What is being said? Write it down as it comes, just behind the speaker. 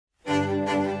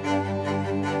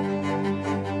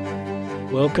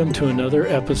Welcome to another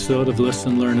episode of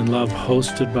Listen, Learn, and Love,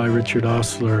 hosted by Richard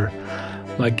Ostler.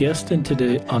 My guest on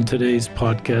today's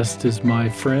podcast is my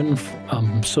friend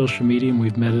from social media, and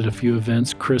we've met at a few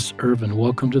events, Chris Irvin.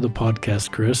 Welcome to the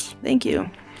podcast, Chris. Thank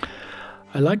you.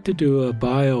 I like to do a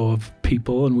bio of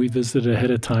people, and we visit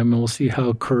ahead of time, and we'll see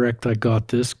how correct I got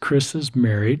this. Chris is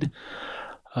married.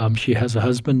 She has a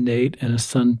husband, Nate, and a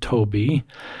son, Toby.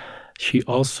 She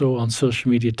also, on social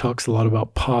media, talks a lot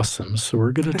about possums. So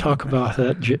we're going to talk about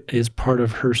that as part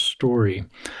of her story.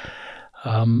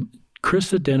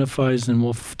 Chris identifies, and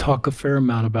we'll talk a fair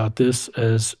amount about this,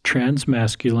 as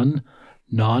transmasculine,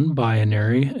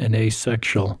 non-binary, and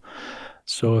asexual.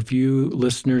 So if you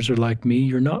listeners are like me,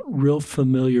 you're not real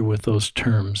familiar with those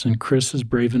terms. And Chris is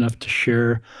brave enough to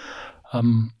share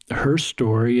her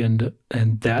story and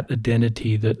that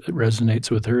identity that resonates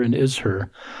with her and is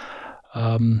her.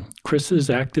 Chris is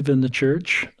active in the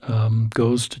church,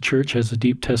 goes to church, has a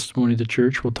deep testimony of the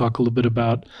church. We'll talk a little bit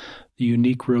about the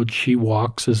unique road she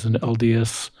walks as an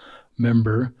LDS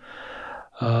member.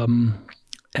 And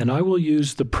I will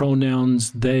use the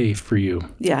pronouns they for you.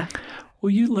 Yeah.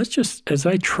 Well, let's just, as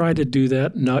I try to do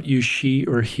that, not use she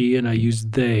or he, and I use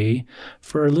they.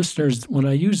 For our listeners, when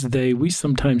I use they, we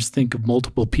sometimes think of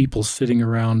multiple people sitting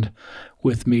around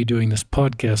with me doing this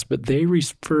podcast, but they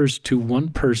refers to one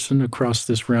person across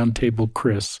this round table,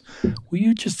 Chris. Will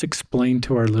you just explain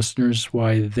to our listeners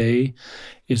why they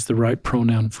is the right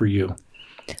pronoun for you?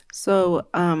 So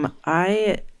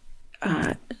I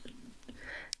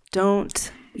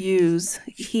don't use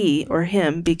he or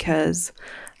him because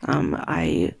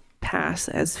I pass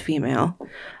as female.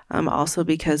 Also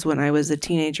because when I was a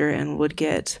teenager and would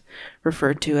get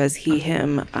referred to as he,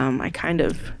 him, I kind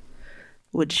of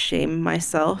would shame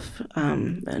myself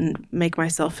and make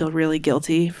myself feel really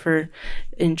guilty for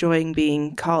enjoying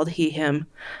being called he, him.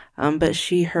 But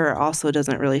she, her also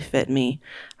doesn't really fit me.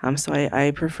 So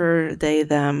I prefer they,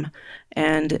 them.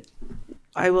 And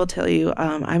I will tell you,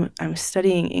 I'm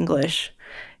studying English.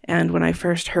 And when I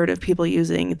first heard of people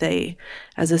using they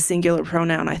as a singular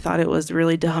pronoun, I thought it was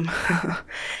really dumb.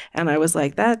 And I was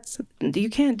like, you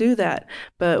can't do that.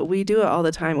 But we do it all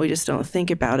the time. We just don't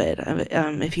think about it.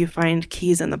 If you find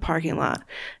keys in the parking lot,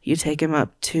 you take them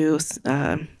up to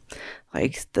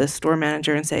like the store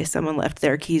manager and say someone left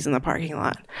their keys in the parking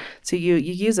lot. So you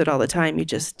use it all the time. You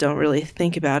just don't really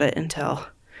think about it until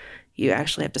you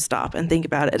actually have to stop and think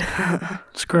about it.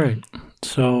 That's great.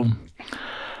 So...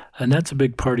 And that's a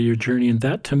big part of your journey. And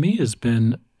that to me has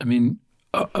been,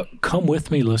 come with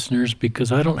me, listeners,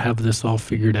 because I don't have this all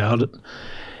figured out.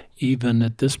 Even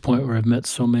at this point where I've met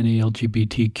so many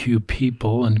LGBTQ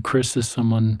people, and Chris is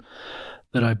someone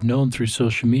that I've known through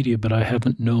social media, but I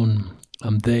haven't known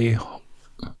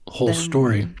whole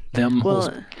story.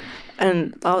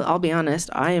 And I'll be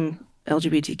honest, I am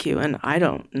LGBTQ and I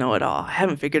don't know it all. I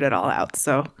haven't figured it all out.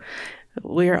 So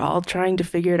we're all trying to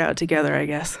figure it out together, I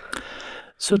guess.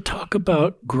 So talk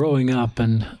about growing up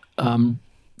and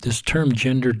this term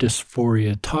gender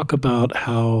dysphoria. Talk about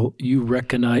how you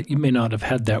recognize, you may not have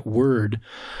had that word,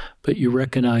 but you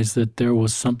recognize that there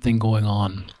was something going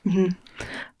on.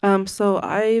 Mm-hmm. So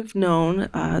I've known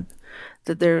that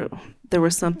there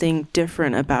was something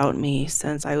different about me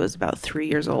since I was about 3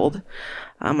 years old.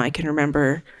 I can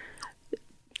remember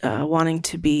wanting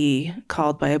to be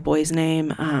called by a boy's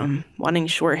name, wanting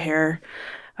short hair.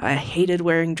 I hated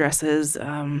wearing dresses,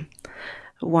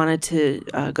 wanted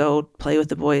to go play with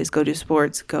the boys, go do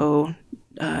sports, go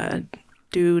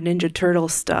do Ninja Turtle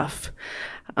stuff.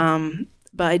 But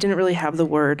I didn't really have the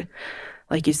word,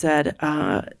 like you said,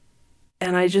 and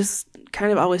I just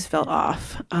kind of always felt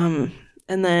off. And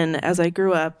then as I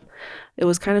grew up, it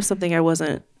was kind of something I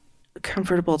wasn't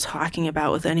comfortable talking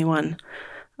about with anyone.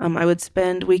 I would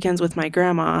spend weekends with my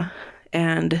grandma,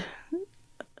 and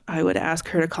I would ask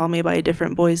her to call me by a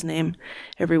different boy's name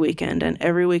every weekend, and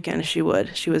every weekend she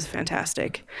would. She was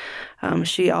fantastic.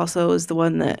 She also was the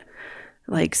one that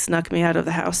snuck me out of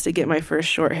the house to get my first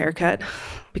short haircut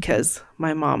because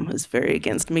my mom was very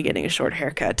against me getting a short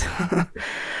haircut.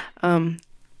 But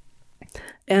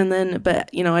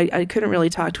I couldn't really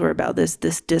talk to her about this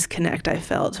disconnect I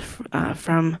felt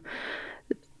from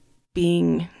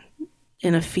being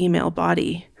in a female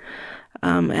body.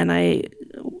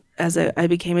 As I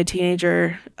became a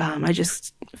teenager, I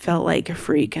just felt like a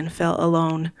freak and felt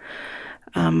alone.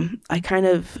 I kind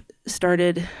of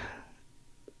started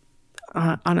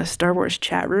on a Star Wars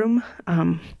chat room.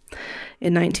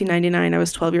 In 1999, I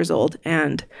was 12 years old,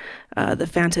 and The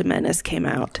Phantom Menace came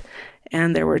out,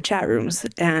 and there were chat rooms.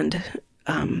 And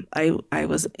I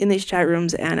was in these chat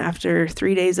rooms, and after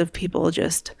 3 days of people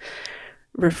just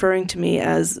referring to me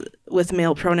as with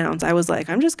male pronouns, I was like,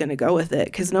 I'm just going to go with it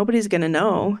because nobody's going to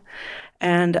know.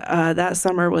 And that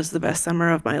summer was the best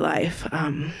summer of my life.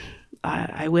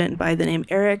 I went by the name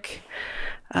Eric.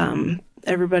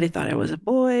 Everybody thought I was a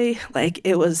boy. Like,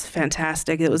 it was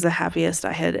fantastic. It was the happiest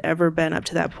I had ever been up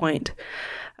to that point.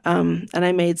 And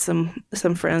I made some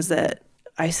friends that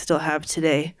I still have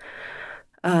today.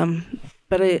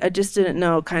 But I just didn't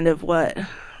know kind of what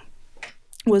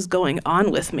was going on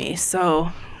with me.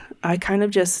 So I kind of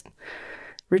just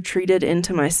retreated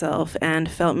into myself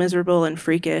and felt miserable and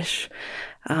freakish.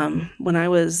 When I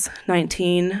was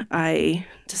 19, I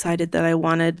decided that I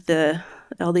wanted the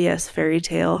LDS fairy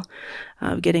tale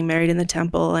of getting married in the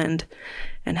temple and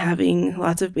having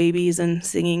lots of babies and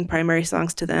singing primary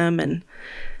songs to them. And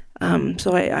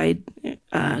so I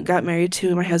got married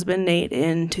to my husband, Nate,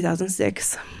 in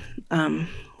 2006.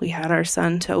 We had our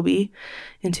son, Toby,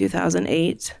 in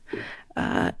 2008.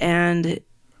 And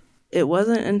it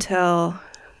wasn't until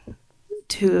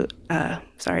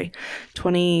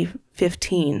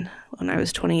 2015, when I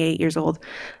was 28 years old,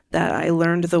 that I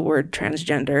learned the word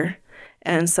transgender.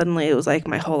 And suddenly it was like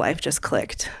my whole life just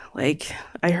clicked. Like,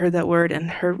 I heard that word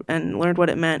and learned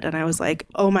what it meant. And I was like,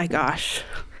 oh my gosh,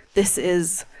 this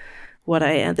is what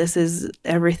I am. This is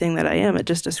everything that I am. It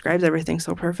just describes everything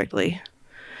so perfectly.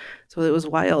 So it was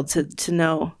wild to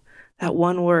know that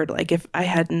one word. Like, if I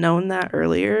had known that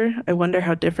earlier, I wonder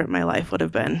how different my life would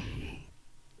have been.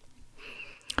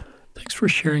 Thanks for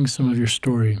sharing some of your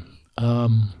story.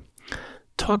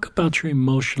 Talk about your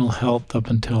emotional health up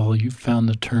until you found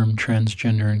the term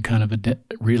transgender and kind of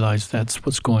realized that's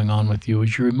what's going on with you.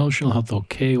 Was your emotional health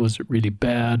okay? Was it really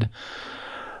bad?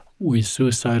 Were you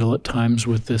suicidal at times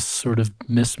with this sort of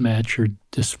mismatch or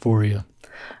dysphoria?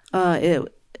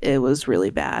 It was really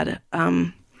bad.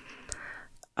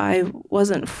 I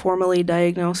wasn't formally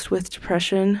diagnosed with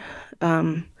depression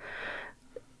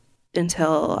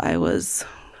until I was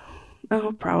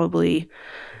probably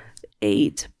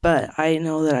 8, but I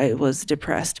know that I was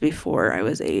depressed before I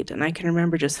was 8, and I can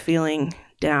remember just feeling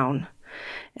down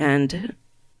and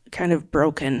kind of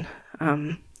broken,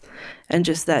 and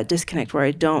just that disconnect where I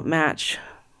don't match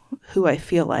who I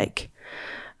feel like,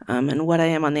 and what I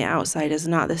am on the outside is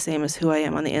not the same as who I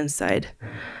am on the inside.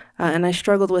 And I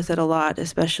struggled with it a lot,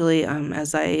 especially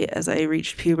as I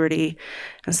reached puberty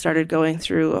and started going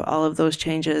through all of those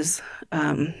changes,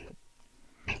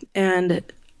 and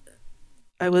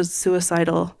I was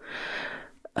suicidal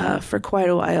for quite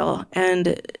a while,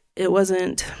 and it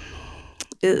wasn't.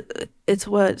 It's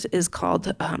what is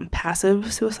called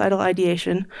passive suicidal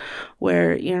ideation,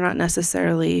 where you're not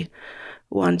necessarily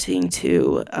wanting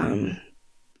to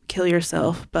kill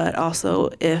yourself, but also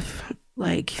if,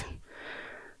 like,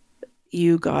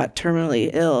 you got terminally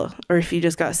ill or if you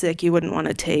just got sick, you wouldn't want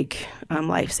to take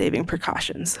life-saving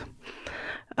precautions.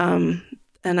 And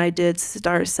I did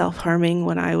start self-harming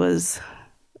when I was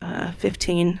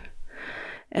 15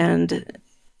 and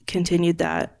continued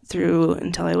that through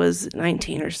until I was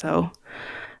 19 or so,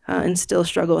 and still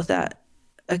struggle with that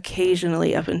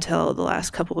occasionally up until the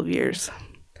last couple of years.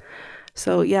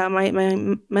 So yeah, my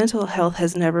mental health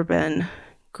has never been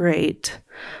great,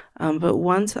 but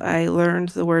once I learned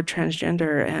the word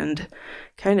transgender and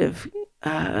kind of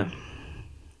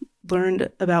learned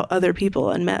about other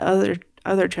people and met other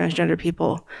transgender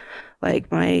people,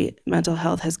 like, my mental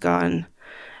health has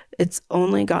it's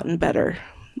only gotten better.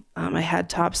 I had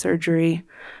top surgery,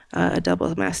 a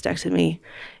double mastectomy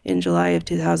in July of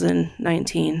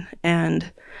 2019,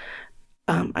 and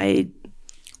my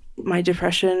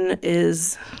depression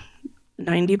is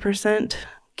 90%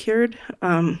 cured.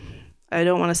 I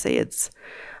don't want to say it's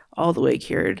all the way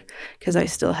cured because I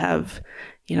still have,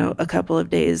 a couple of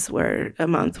days a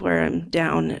month where I'm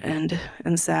down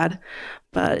and sad,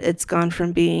 but it's gone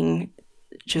from being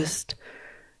just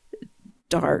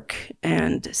dark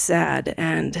and sad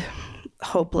and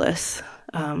hopeless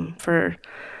for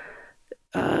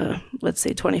let's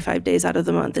say 25 days out of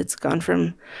the month. It's gone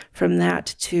from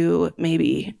that to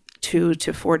maybe 2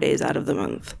 to 4 days out of the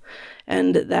month,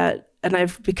 and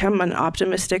I've become an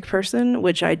optimistic person,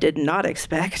 which I did not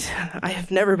expect. I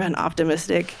have never been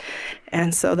optimistic,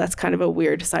 and so that's kind of a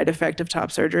weird side effect of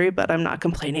top surgery, but I'm not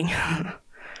complaining.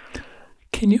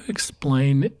 Can you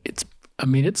explain? It's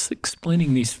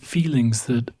explaining these feelings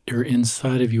that are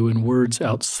inside of you in words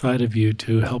outside of you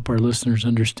to help our listeners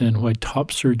understand why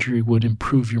top surgery would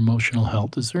improve your emotional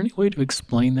health. Is there any way to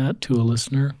explain that to a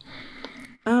listener?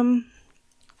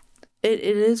 It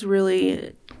is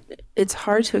really, it's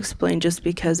hard to explain just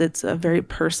because it's a very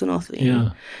personal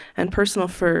thing, and personal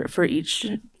for each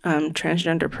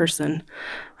transgender person.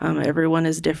 Everyone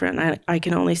is different. I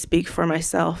can only speak for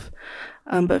myself.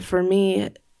 But for me,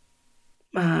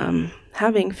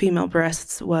 having female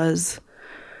breasts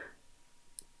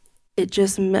it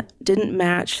just didn't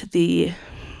match the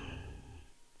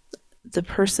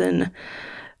person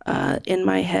in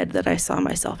my head that I saw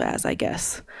myself as, I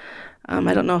guess.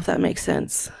 I don't know if that makes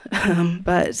sense,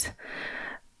 but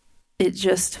it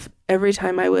just, every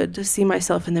time I would see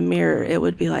myself in the mirror, it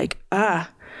would be like,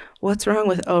 what's wrong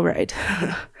with, oh, right.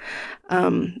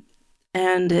 And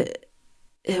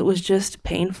it was just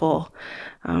painful,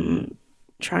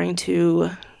 trying to,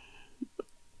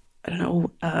 I don't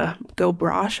know, go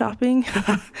bra shopping.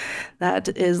 That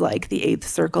is like the 8th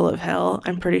circle of hell,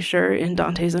 I'm pretty sure, in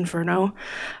Dante's Inferno.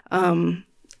 And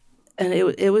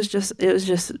it was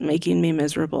just making me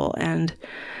miserable. And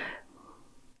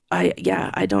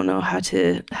I don't know how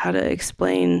to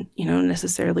explain,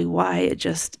 necessarily why.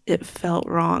 It felt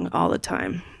wrong all the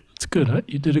time. It's good.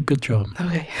 You did a good job.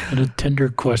 Okay. And a tender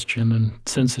question and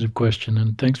sensitive question.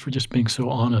 And thanks for just being so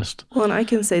honest. Well, and I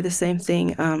can say the same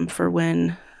thing for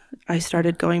when I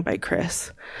started going by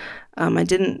Chris.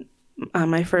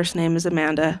 My first name is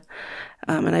Amanda,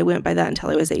 and I went by that until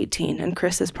I was 18. And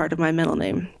Chris is part of my middle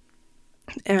name.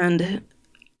 And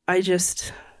I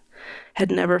just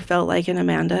had never felt like an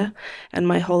Amanda. And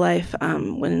my whole life,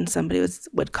 when somebody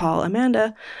would call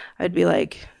Amanda, I'd be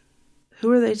like,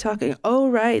 who are they talking?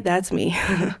 Oh, right, that's me.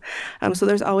 So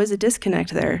there's always a disconnect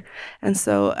there. And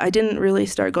so I didn't really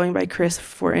start going by Chris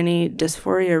for any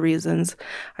dysphoria reasons.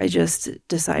 I just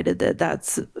decided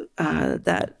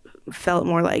that felt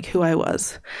more like who I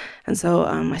was. And so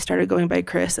I started going by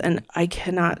Chris, and I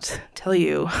cannot tell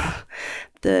you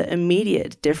the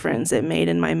immediate difference it made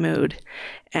in my mood.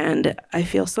 And I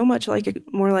feel so much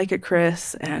more like a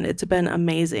Chris, and it's been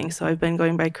amazing. So I've been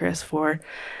going by Chris for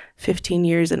 15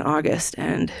 years in August,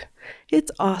 and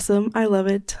it's awesome. I love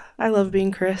it. I love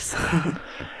being Chris.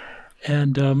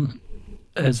 And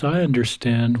as I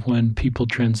understand, when people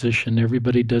transition,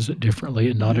 everybody does it differently,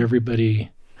 and not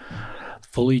everybody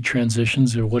fully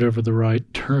transitions, or whatever the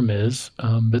right term is.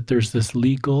 But there's this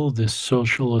legal, this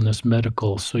social, and this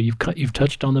medical. So you've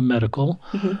touched on the medical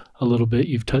a little bit.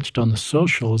 You've touched on the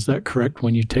social. Is that correct?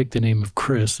 When you take the name of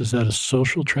Chris, is that a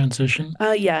social transition?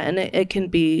 Yeah, and it can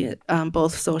be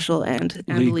both social and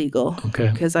legal. Okay.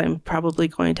 Because I'm probably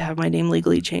going to have my name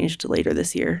legally changed later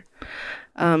this year.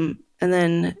 And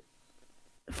then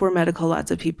for medical, lots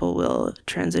of people will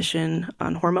transition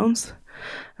on hormones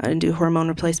and do hormone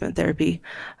replacement therapy.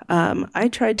 I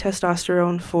tried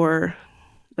testosterone for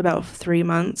about 3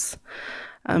 months,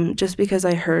 just because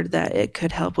I heard that it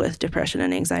could help with depression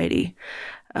and anxiety.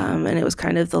 And it was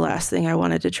kind of the last thing I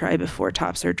wanted to try before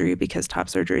top surgery, because top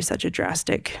surgery is such a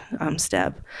drastic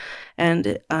step. And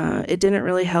it didn't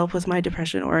really help with my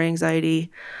depression or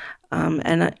anxiety.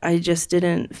 And I just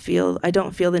don't feel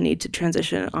the need to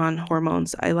transition on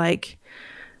hormones. I like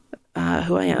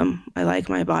who I am. I like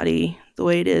my body the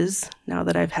way it is now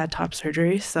that I've had top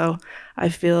surgery. So I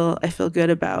feel good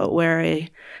about where I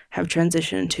have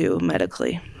transitioned to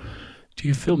medically. Do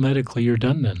you feel medically you're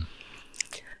done then?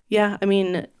 Yeah, I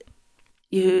mean,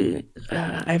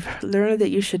 I've learned that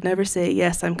you should never say,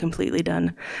 yes, I'm completely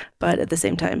done. But at the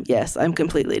same time, yes, I'm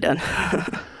completely done.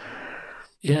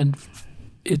 And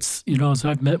it's, as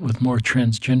I've met with more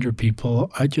transgender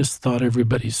people, I just thought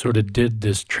everybody sort of did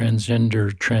this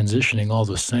transgender transitioning all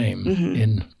the same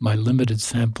in my limited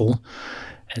sample.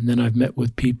 And then I've met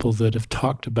with people that have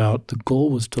talked about the goal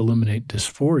was to eliminate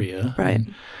dysphoria. Right.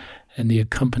 And the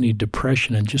accompanied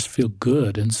depression, and just feel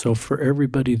good. And so for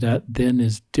everybody, that then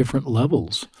is different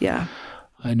levels. Yeah.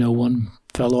 I know one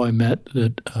fellow I met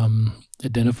that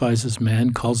identifies as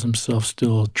man, calls himself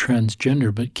still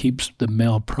transgender, but keeps the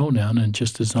male pronoun and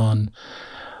just is on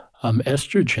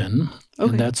estrogen. Okay.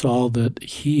 And that's all that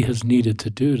he has needed to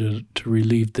do to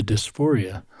relieve the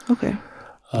dysphoria. Okay.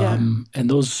 Yeah. And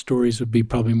those stories would be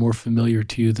probably more familiar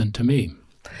to you than to me.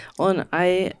 Well, and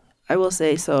I will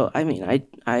say, so, I mean,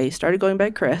 I started going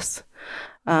by Chris.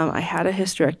 I had a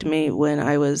hysterectomy when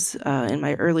I was in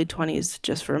my early 20s,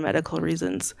 just for medical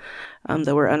reasons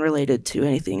that were unrelated to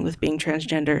anything with being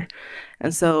transgender.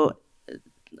 And so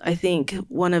I think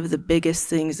one of the biggest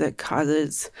things that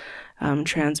causes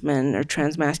trans men or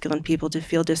transmasculine people to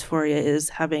feel dysphoria is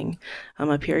having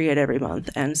a period every month.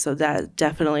 And so that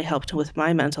definitely helped with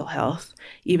my mental health,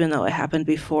 even though it happened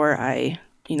before I,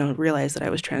 realized that I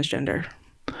was transgender.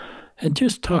 And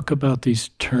just talk about these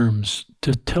terms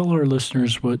to tell our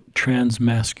listeners what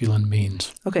transmasculine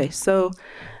means. Okay, so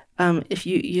if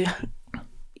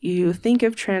you think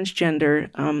of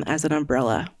transgender as an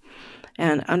umbrella,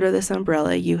 And under this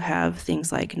umbrella, you have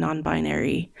things like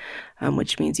non-binary,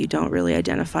 which means you don't really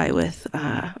identify with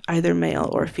either male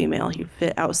or female. You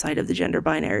fit outside of the gender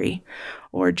binary,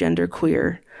 or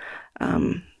genderqueer,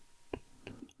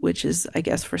 which is, I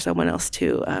guess, for someone else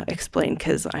to explain,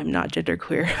 because I'm not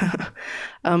genderqueer.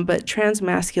 But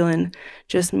transmasculine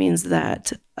just means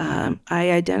that I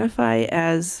identify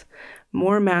as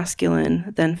more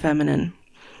masculine than feminine.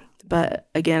 But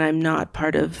again, I'm not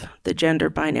part of the gender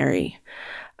binary.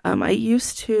 I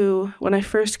used to, when I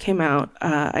first came out,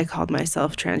 I called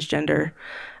myself transgender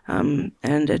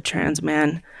and a trans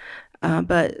man.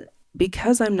 But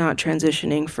because I'm not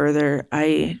transitioning further,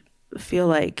 I feel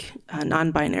like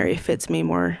non-binary fits me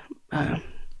more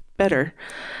better.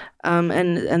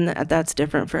 And that's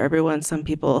different for everyone. Some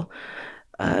people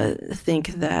think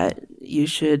that you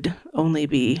should only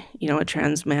be, a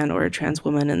trans man or a trans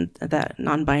woman, and that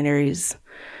non-binary is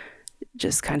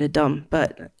just kind of dumb.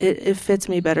 But it fits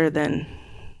me better than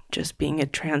just being a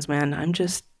trans man. I'm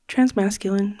just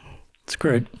transmasculine. That's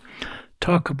great.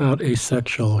 Talk about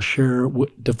asexual.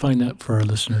 Define that for our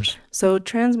listeners. So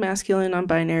transmasculine,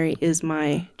 non-binary is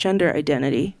my gender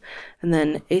identity. And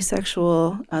then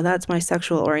asexual, that's my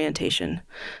sexual orientation.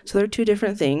 So they're two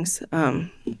different things.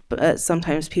 But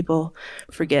sometimes people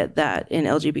forget that in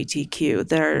LGBTQ,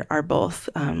 there are both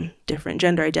different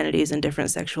gender identities and different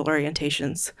sexual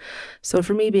orientations. So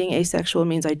for me, being asexual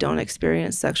means I don't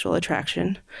experience sexual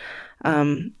attraction.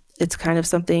 It's kind of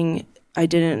something I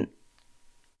didn't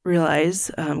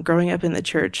realize. Growing up in the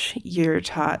church, you're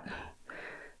taught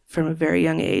from a very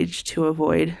young age to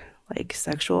avoid like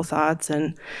sexual thoughts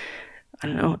and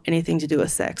anything to do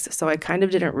with sex. So I kind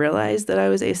of didn't realize that I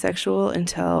was asexual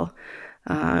until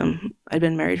I'd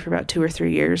been married for about 2 or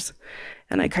 3 years,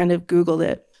 and I kind of Googled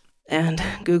it, and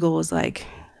Google was like,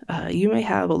 you may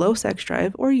have a low sex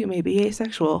drive or you may be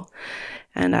asexual.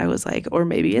 And I was like, or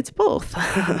maybe it's both.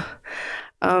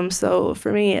 So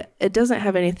for me, it doesn't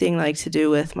have anything to do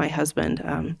with my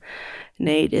husband.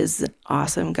 Nate is an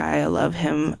awesome guy. I love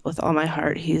him with all my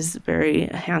heart. He's very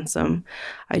handsome.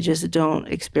 I just don't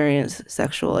experience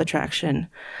sexual attraction,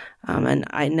 and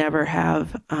I never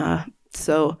have.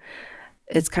 So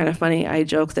it's kind of funny. I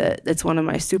joke that it's one of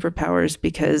my superpowers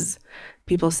because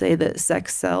people say that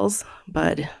sex sells,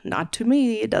 but not to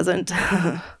me. It doesn't.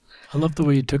 I love the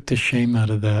way you took the shame out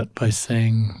of that by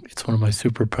saying it's one of my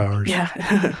superpowers.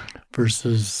 Yeah.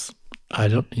 versus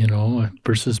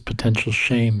versus potential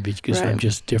shame because I'm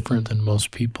just different than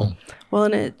most people. Well,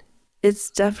 and it's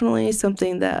definitely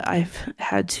something that I've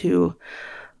had to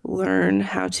learn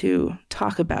how to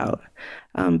talk about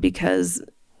because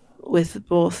with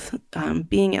both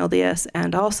being LDS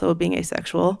and also being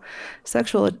asexual,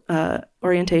 sexual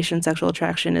orientation, sexual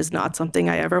attraction is not something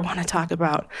I ever want to talk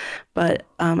about. But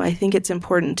I think it's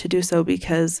important to do so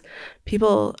because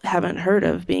people haven't heard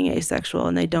of being asexual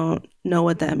and they don't know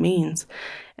what that means.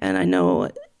 And I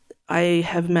know I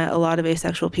have met a lot of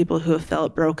asexual people who have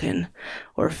felt broken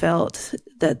or felt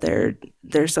that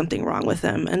there's something wrong with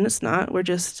them. And it's not. We're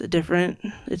just different.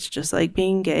 It's just like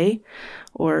being gay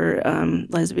or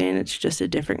lesbian. It's just a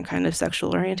different kind of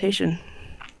sexual orientation.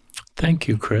 Thank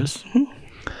you, Chris.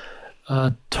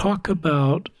 Mm-hmm. Talk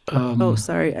about...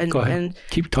 sorry. Go ahead. And,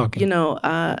 keep talking.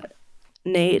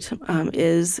 Nate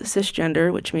is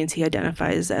cisgender, which means he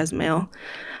identifies as male.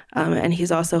 And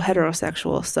he's also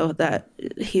heterosexual, so that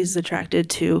he's attracted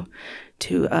to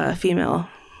female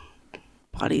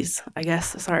bodies, I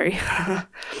guess. Sorry.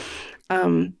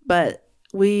 But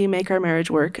we make our marriage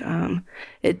work.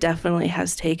 It definitely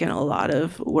has taken a lot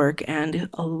of work and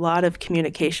a lot of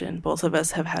communication. Both of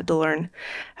us have had to learn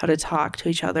how to talk to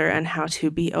each other and how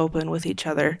to be open with each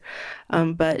other.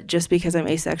 But just because I'm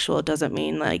asexual, it doesn't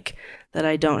mean that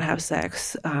I don't have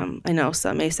sex. I know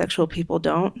some asexual people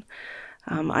don't.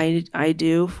 I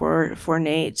do for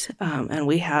Nate, and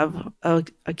we have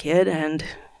a kid, and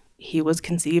he was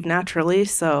conceived naturally.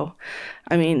 So,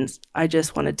 I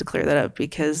just wanted to clear that up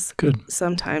because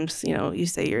sometimes, you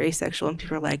say you're asexual and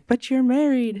people are like, but you're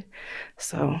married.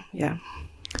 So, yeah.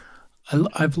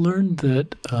 I've learned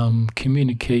that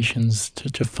communication's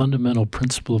such a fundamental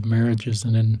principle of marriages,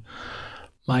 and in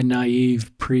my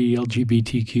naive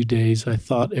pre-LGBTQ days, I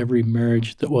thought every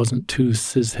marriage that wasn't two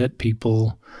cishet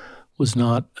people was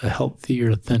not a healthy or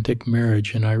authentic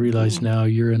marriage. And I realize now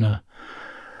you're in a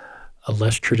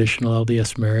less traditional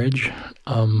LDS marriage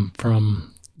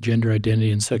from gender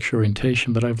identity and sexual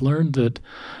orientation. But I've learned that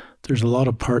there's a lot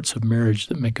of parts of marriage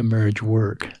that make a marriage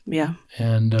work. Yeah.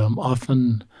 And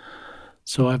often,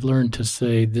 so I've learned to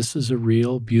say, this is a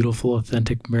real, beautiful,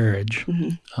 authentic marriage.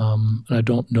 Mm-hmm. And I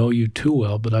don't know you too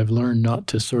well, but I've learned not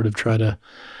to sort of try to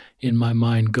in my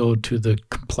mind, go to the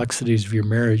complexities of your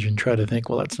marriage and try to think,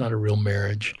 well, that's not a real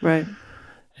marriage. Right.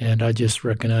 And I just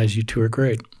recognize you two are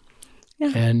great.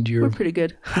 Yeah, and we're pretty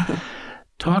good.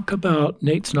 Talk about,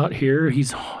 Nate's not here.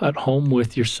 He's at home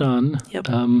with your son. Yep.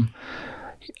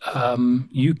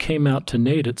 You came out to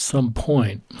Nate at some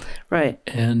point. Right.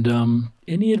 And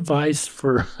any advice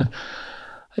for,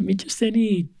 just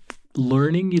any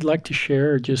learning you'd like to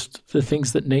share, or just the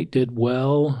things that Nate did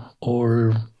well?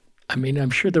 Or, I'm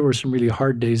sure there were some really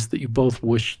hard days that you both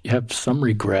wish you have some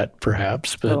regret,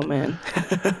 perhaps. But oh, man.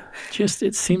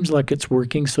 it seems like it's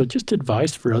working. So just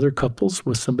advice for other couples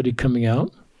with somebody coming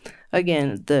out?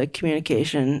 Again, the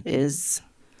communication is,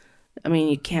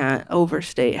 you can't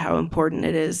overstate how important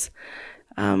it is.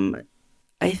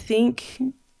 I think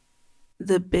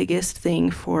the biggest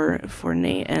thing for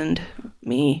Nate and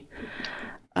me,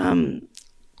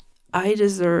 I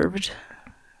deserved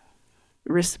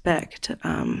respect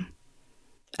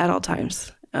at all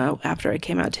times after I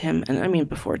came out to him. And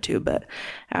before too, but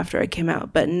after I came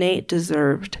out. But Nate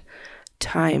deserved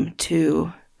time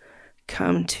to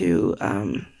come to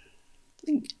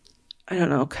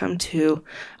come to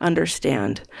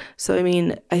understand. So,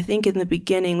 I think in the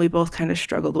beginning, we both kind of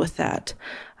struggled with that.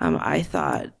 I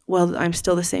thought, well, I'm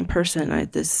still the same person.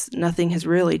 Nothing has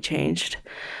really changed.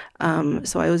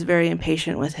 So I was very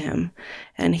impatient with him.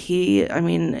 And he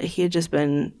had just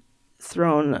been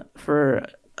thrown for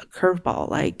a curveball.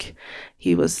 Like,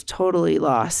 he was totally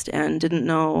lost and didn't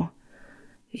know.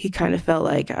 He kind of felt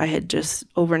like I had just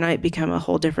overnight become a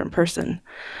whole different person,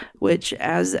 which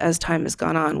as time has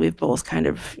gone on, we've both kind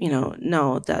of,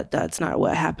 know that that's not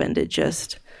what happened. It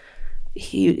just,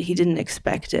 he didn't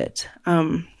expect it.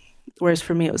 Whereas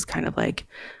for me, it was kind of like,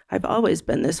 I've always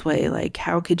been this way. Like,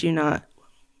 how did you not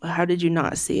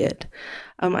see it?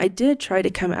 I did try to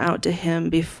come out to him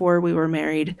before we were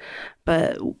married,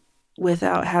 but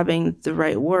without having the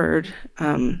right word,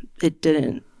 it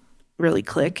didn't really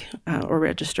click or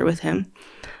register with him.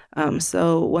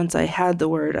 So once I had the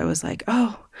word, I was like,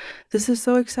 oh, this is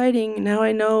so exciting. Now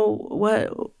I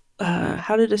know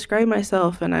how to describe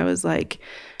myself. And I was like,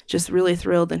 just really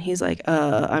thrilled. And he's like,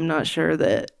 I'm not sure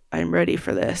that I'm ready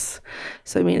for this.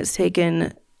 So, it's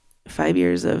taken 5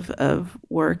 years of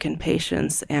work and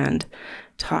patience and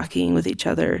talking with each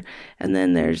other. And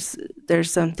then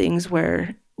there's some things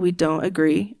where we don't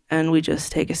agree and we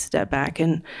just take a step back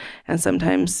and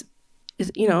sometimes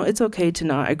it's okay to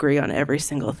not agree on every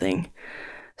single thing.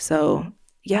 So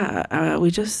yeah,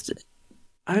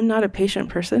 I'm not a patient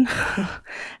person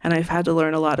and I've had to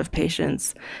learn a lot of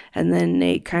patience. And then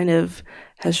Nate kind of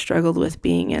has struggled with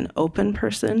being an open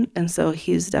person. And so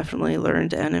he's definitely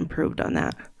learned and improved on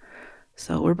that.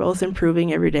 So we're both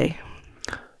improving every day.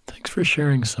 Thanks for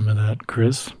sharing some of that,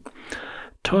 Chris.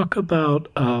 Talk about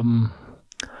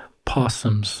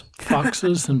possums,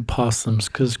 foxes and possums,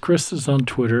 because Chris is on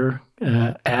Twitter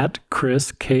at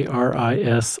Chris,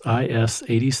 KRISIS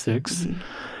 86. Mm-hmm.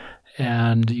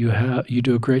 And you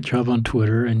do a great job on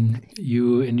Twitter, and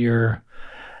you in your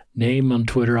name on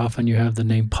Twitter, often you have the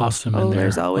name possum in there.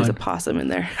 There's always a possum in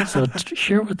there. So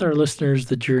share with our listeners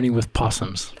the journey with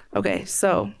possums. Okay,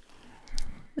 so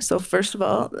first of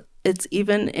all, it's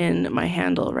even in my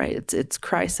handle, right? It's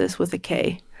crisis with a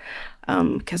K,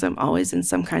 because I'm always in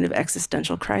some kind of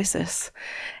existential crisis.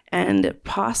 And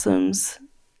possums,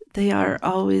 they are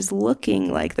always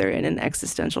looking like they're in an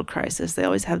existential crisis. They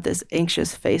always have this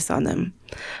anxious face on them.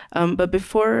 But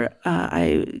before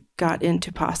I got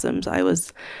into possums, I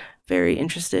was very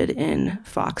interested in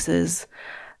foxes.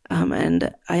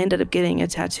 And I ended up getting a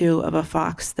tattoo of a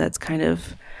fox that's kind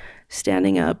of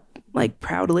standing up, like,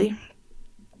 proudly.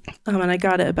 And I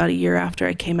got it about a year after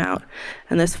I came out.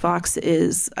 And this fox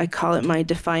I call it my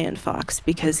defiant fox,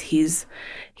 because he's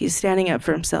standing up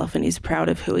for himself and he's proud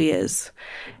of who he is.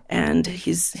 And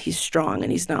he's strong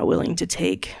and he's not willing to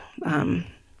take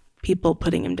people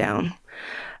putting him down.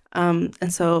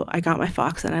 And so I got my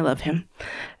fox and I love him.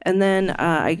 And then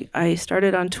I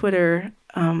started on Twitter,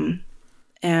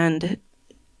 and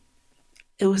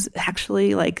it was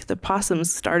actually like the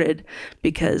possums started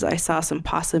because I saw some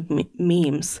possum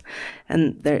memes,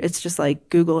 and it's just like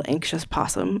Google anxious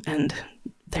possum, and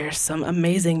there's some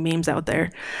amazing memes out there.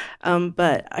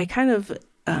 But I kind of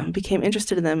became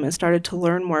interested in them and started to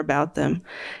learn more about them.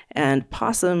 And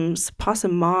possum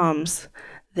moms,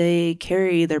 they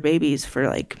carry their babies for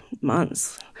like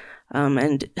months.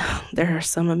 And there are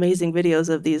some amazing videos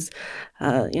of these,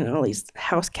 these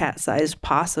house cat-sized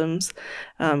possums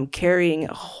carrying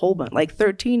a whole bunch, like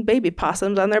 13 baby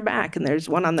possums on their back, and there's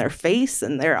one on their face,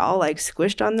 and they're all like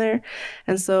squished on there.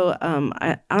 And so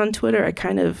on Twitter, I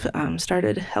kind of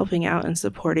started helping out and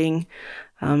supporting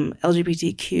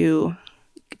LGBTQ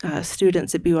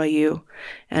students at BYU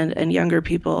and younger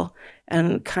people,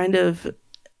 and kind of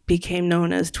became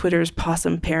known as Twitter's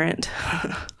possum parent.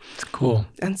 It's cool.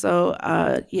 And so,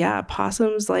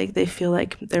 possums, like, they feel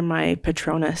like they're my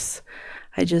Patronus.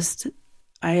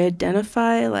 I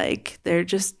identify like they're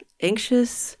just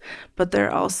anxious, but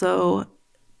they're also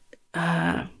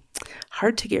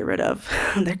hard to get rid of.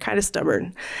 They're kind of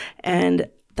stubborn. And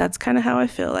that's kind of how I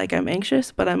feel. Like, I'm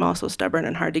anxious, but I'm also stubborn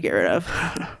and hard to get rid of.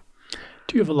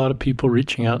 Do you have a lot of people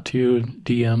reaching out to you,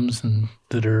 DMs, and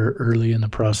that are early in the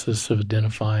process of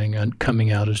identifying and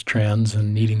coming out as trans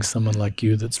and needing someone like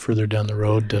you that's further down the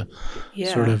road to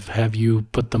sort of have you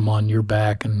put them on your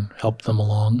back and help them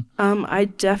along? I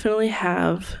definitely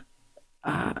have.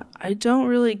 I don't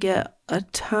really get a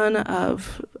ton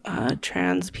of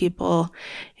trans people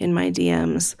in my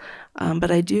DMs,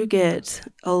 but I do get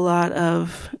a lot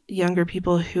of younger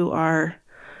people who are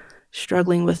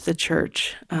struggling with the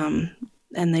church,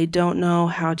 and they don't know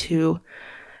how to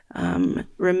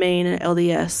remain an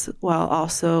LDS while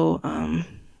also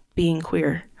being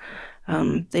queer.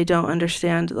 They don't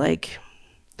understand the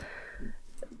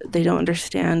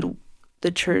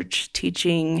church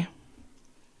teaching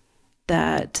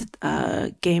that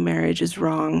gay marriage is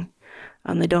wrong.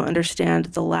 They don't understand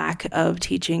the lack of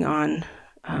teaching on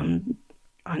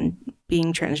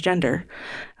being transgender.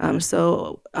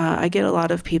 So I get a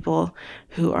lot of people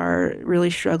who are really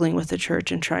struggling with the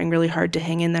church and trying really hard to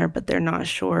hang in there, but they're not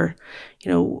sure,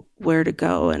 where to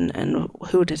go and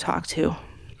who to talk to.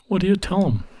 What do you tell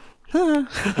them?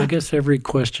 I guess every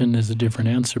question is a different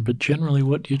answer, but generally,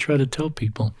 what do you try to tell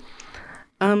people?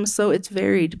 So it's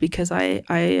varied because I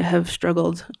have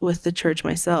struggled with the church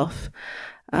myself.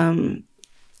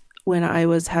 When I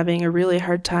was having a really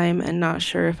hard time and not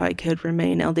sure if I could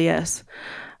remain LDS,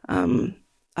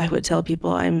 I would tell people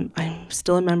I'm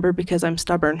still a member because I'm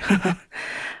stubborn,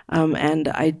 and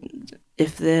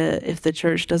if the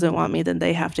church doesn't want me, then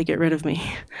they have to get rid of me.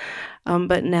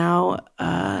 But now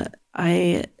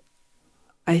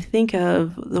I think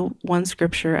of the one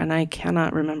scripture, and I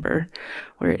cannot remember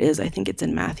where it is. I think it's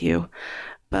in Matthew,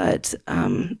 but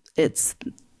it's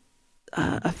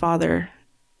a father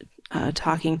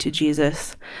talking to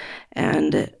Jesus,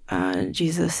 and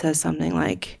Jesus says something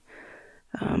like,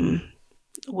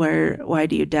 why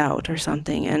do you doubt, or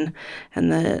something, and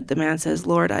the man says,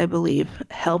 Lord, I believe,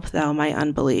 help thou my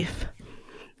unbelief.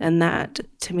 And that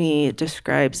to me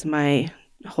describes my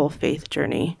whole faith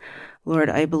journey.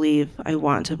 Lord, I believe, I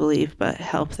want to believe, but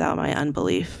help thou my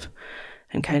unbelief,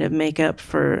 and kind of make up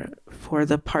for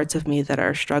the parts of me that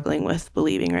are struggling with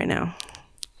believing right now.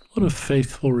 What a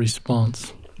faithful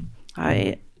response.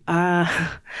 I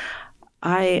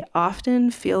often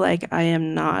feel like I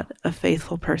am not a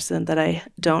faithful person, that I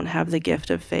don't have the gift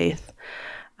of faith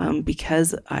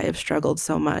because I have struggled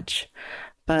so much.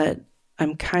 But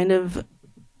I'm kind of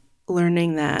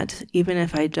learning that even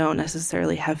if I don't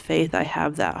necessarily have faith, I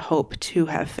have that hope to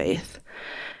have faith.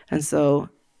 And so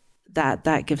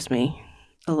that gives me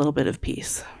a little bit of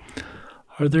peace.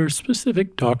 Are there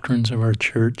specific doctrines of our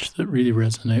church that really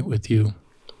resonate with you?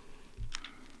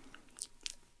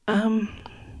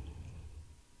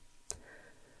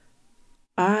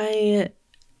 I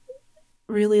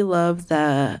really love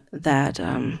that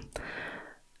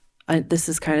this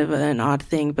is kind of an odd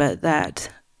thing, but that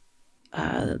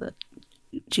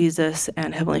Jesus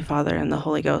and Heavenly Father and the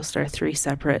Holy Ghost are three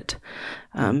separate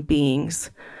beings,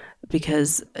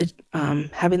 because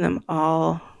having them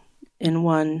all in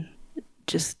one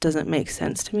just doesn't make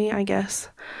sense to me, I guess.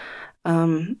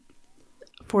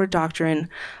 For doctrine,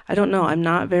 I don't know. I'm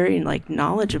not very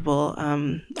knowledgeable.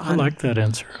 I like that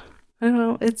answer. I don't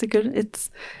know. It's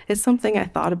something I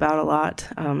thought about a lot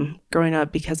growing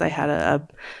up, because I had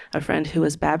a friend who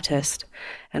was Baptist,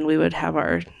 and we would have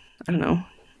our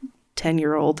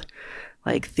 10-year-old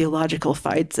theological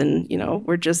fights, and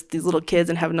we're just these little kids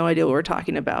and have no idea what we're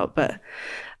talking about. But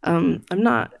I'm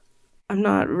not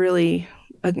really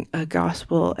a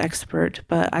gospel expert,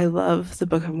 but I love the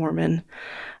Book of Mormon.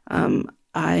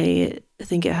 I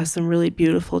think it has some really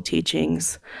beautiful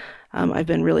teachings. I've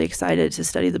been really excited to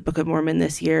study the Book of Mormon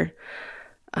this year.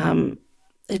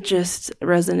 It just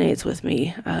resonates with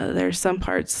me. There's some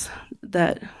parts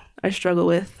that I struggle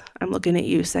with. I'm looking at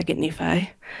you, 2nd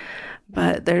Nephi.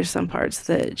 But there's some parts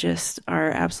that just are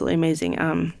absolutely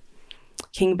amazing.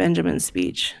 King Benjamin's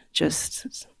speech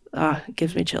just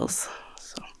gives me chills.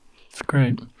 So. It's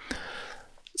great.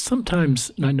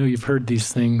 Sometimes, and I know you've heard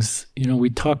these things,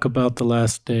 we talk about the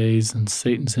last days and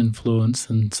Satan's influence,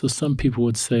 and so some people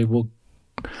would say, well,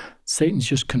 Satan's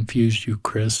just confused you,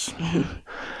 Chris. And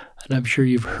I'm sure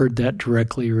you've heard that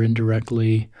directly or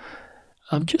indirectly.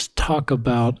 Just talk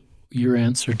about your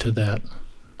answer to that.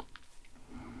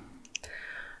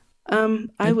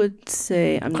 I would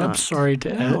say I'm not. I'm sorry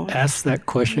to ask that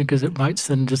question because it might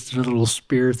send just a little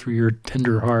spear through your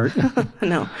tender heart.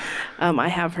 No, I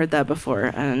have heard that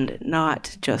before, and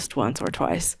not just once or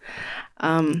twice.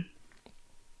 I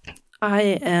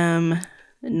am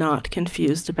not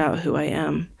confused about who I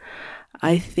am.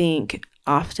 I think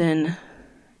often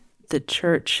the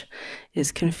church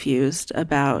is confused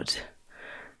about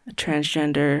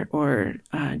transgender or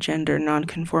gender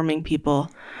nonconforming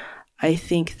people. I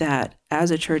think that as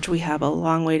a church, we have a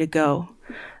long way to go,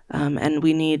 and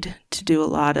we need to do a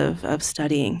lot of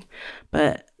studying.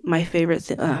 But my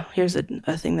favorite here's a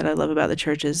thing that I love about the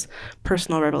church is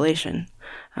personal revelation.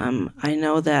 I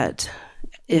know that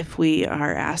if we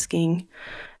are asking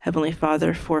Heavenly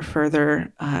Father for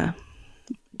further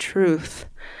truth,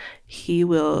 He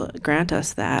will grant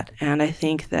us that. And I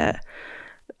think that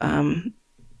a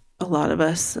lot of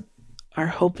us are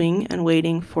hoping and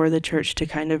waiting for the church to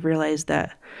kind of realize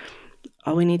that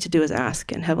all we need to do is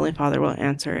ask, and Heavenly Father will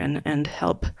answer and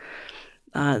help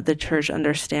the church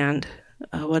understand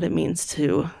what it means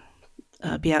to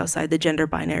be outside the gender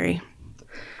binary.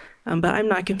 But I'm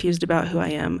not confused about who I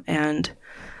am, and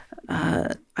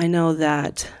I know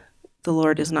that the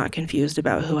Lord is not confused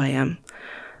about who I am.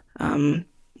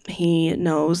 He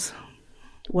knows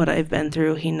what I've been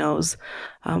through. He knows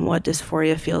what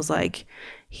dysphoria feels like.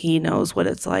 He knows what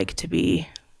it's like to be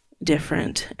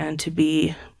different and to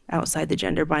be outside the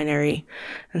gender binary.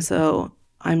 And so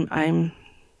I'm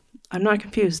not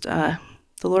confused. The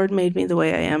Lord made me the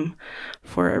way I am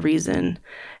for a reason.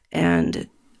 And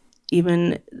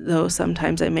even though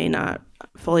sometimes I may not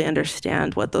fully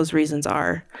understand what those reasons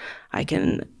are, I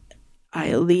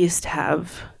at least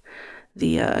have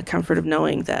the comfort of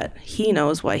knowing that He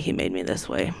knows why He made me this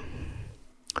way.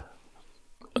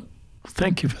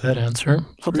 Thank you for that answer.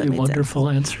 Really wonderful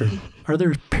answer. Are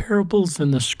there parables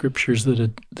in the scriptures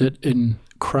that in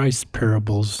Christ's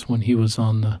parables when He was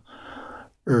on the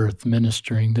earth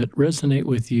ministering that resonate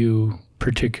with you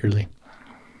particularly?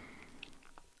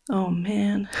 Oh,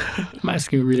 man. I'm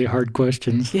asking really hard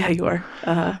questions. Yeah, you are.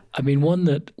 One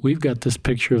that we've got this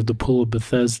picture of the Pool of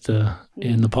Bethesda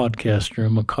in the podcast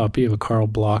room, a copy of a Carl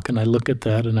Bloch, and I look at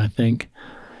that and I think,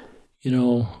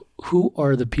 who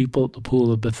are the people at the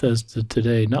Pool of Bethesda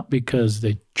today? Not because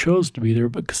they chose to be there,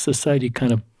 but because society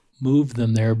kind of moved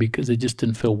them there because they just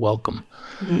didn't feel welcome.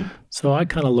 Mm-hmm. So I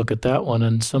kind of look at that one,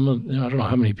 and I don't know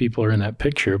how many people are in that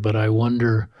picture, but I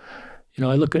wonder,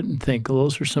 I look at it and think, well,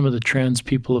 those are some of the trans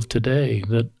people of today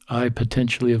that I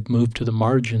potentially have moved to the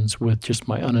margins with just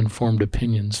my uninformed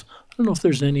opinions. I don't know if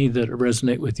there's any that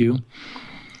resonate with you.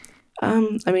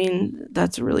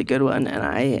 That's a really good one, and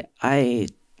I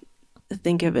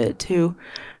think of it too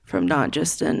from not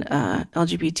just an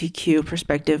LGBTQ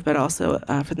perspective, but also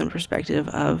from the perspective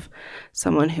of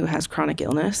someone who has chronic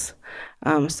illness.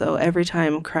 So every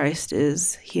time Christ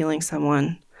is healing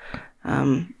someone,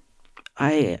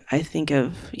 I think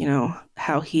of,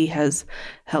 how He has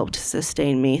helped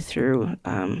sustain me through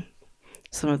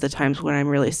some of the times when I'm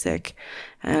really sick,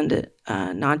 and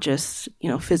not just,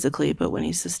 physically, but when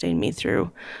He sustained me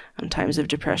through times of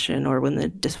depression or when the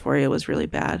dysphoria was really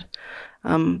bad.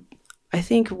 I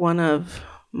think one of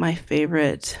my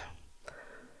favorite,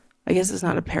 I guess it's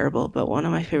not a parable, but one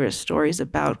of my favorite stories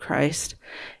about Christ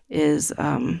is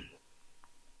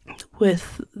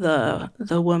with the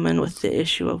woman with the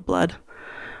issue of blood.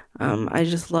 I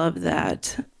just love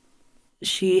that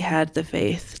she had the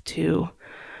faith to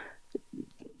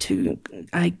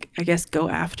I guess go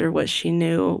after what she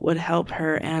knew would help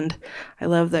her, and I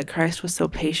love that Christ was so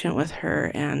patient with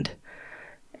her, and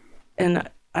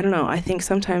I don't know, I think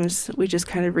sometimes we just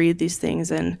kind of read these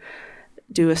things and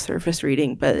do a surface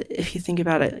reading, but if you think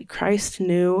about it, Christ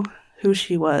knew who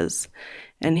she was,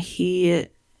 and He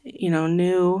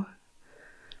knew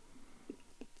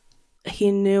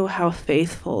how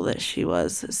faithful that she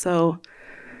was. So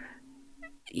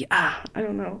yeah, I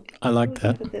don't know. I like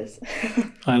that.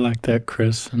 I like that,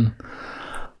 Chris. And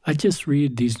I just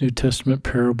read these New Testament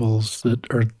parables that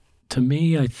are, to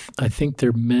me, I think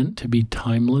they're meant to be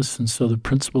timeless. And so the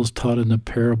principles taught in the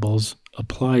parables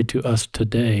apply to us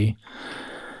today.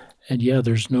 And yeah,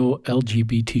 there's no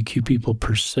LGBTQ people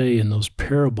per se in those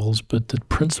parables, but the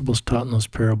principles taught in those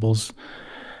parables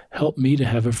help me to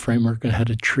have a framework on how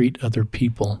to treat other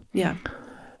people. Yeah.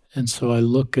 And so I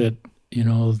look at,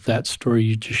 that story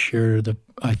you just shared.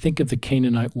 I think of the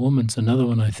Canaanite woman's another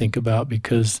one I think about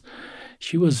because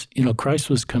she was, Christ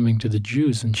was coming to the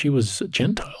Jews and she was a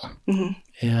Gentile. Mm-hmm.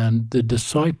 And the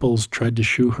disciples tried to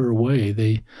shoo her away.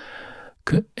 They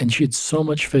and she had so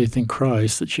much faith in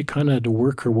Christ that she kind of had to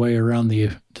work her way around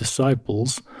the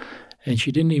disciples. And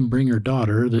she didn't even bring her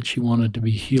daughter that she wanted to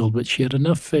be healed, but she had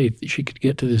enough faith that she could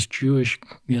get to this Jewish,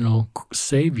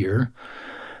 Savior.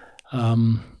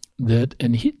 And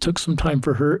he took some time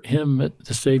for him,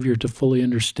 the Savior, to fully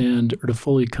understand or to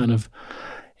fully kind of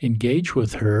engage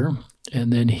with her.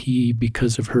 And then he,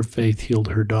 because of her faith, healed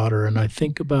her daughter. And I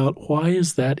think about, why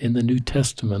is that in the New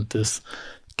Testament? This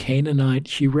Canaanite,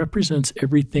 she represents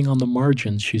everything on the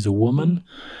margins. She's a woman.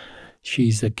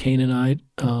 She's a Canaanite,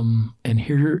 and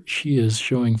here she is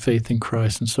showing faith in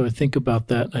Christ. And so I think about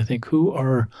that, and I think, who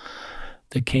are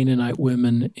the Canaanite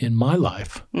women in my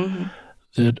life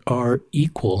that are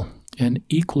equal and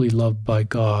equally loved by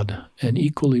God and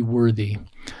equally worthy,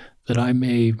 that I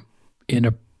may, in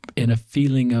a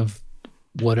feeling of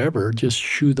whatever, just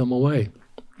shoo them away?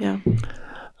 Yeah.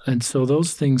 And so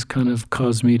those things kind of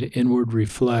cause me to inward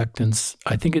reflect, and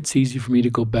I think it's easy for me to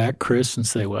go back, Chris, and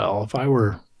say, well,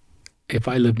 if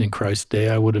I lived in Christ's day,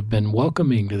 I would have been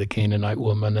welcoming to the Canaanite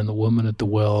woman and the woman at the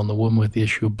well and the woman with the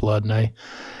issue of blood.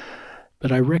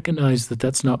 But I recognize that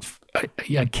that's not,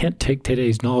 I can't take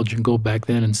today's knowledge and go back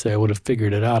then and say I would have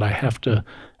figured it out. I have to.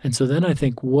 And so then I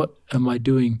think, what am I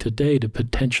doing today to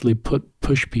potentially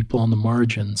push people on the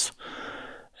margins?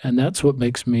 And that's what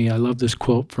makes me, I love this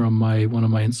quote from one of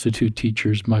my Institute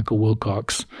teachers, Michael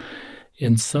Wilcox.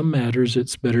 In some matters,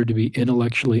 it's better to be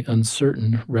intellectually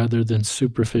uncertain rather than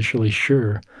superficially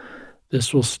sure.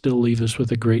 This will still leave us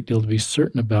with a great deal to be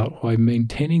certain about, while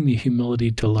maintaining the humility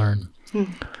to learn.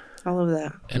 I love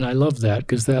that. And I love that,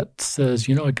 because that says,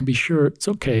 I can be sure it's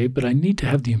okay, but I need to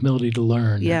have the humility to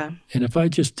learn. Yeah. And if I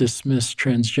just dismiss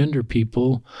transgender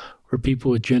people or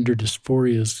people with gender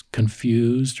dysphoria as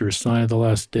confused or a sign of the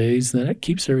last days, then it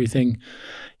keeps everything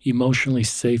emotionally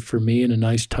safe for me in a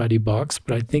nice, tidy box.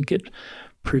 But I think it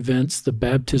prevents the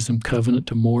baptism covenant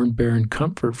to mourn, bear, and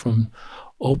comfort from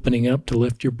opening up to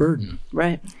lift your burden.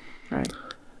 Right.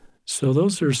 So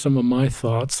those are some of my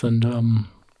thoughts. And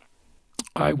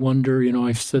I wonder,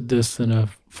 I've said this in a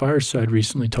fireside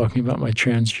recently talking about my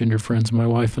transgender friends. My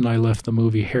wife and I left the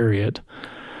movie Harriet,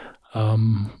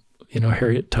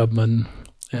 Harriet Tubman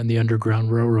and the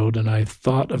Underground Railroad, and I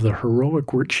thought of the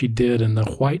heroic work she did and the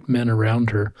white men around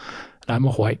her. And I'm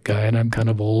a white guy, and I'm kind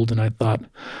of old, and I thought,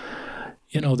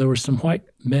 there were some white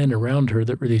men around her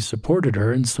that really supported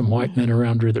her and some white men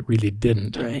around her that really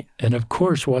didn't. Right. And of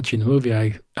course, watching the movie,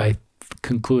 I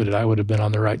concluded I would have been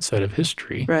on the right side of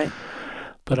history. Right.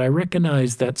 But I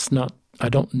recognize I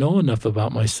don't know enough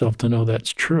about myself to know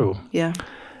that's true. Yeah.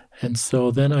 And so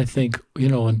then I think,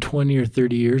 in 20 or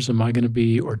 30 years, am I going to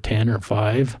be, or 10 or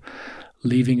 5,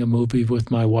 leaving a movie with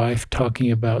my wife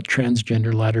talking about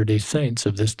transgender Latter-day Saints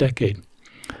of this decade?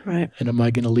 Right. And am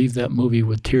I going to leave that movie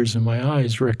with tears in my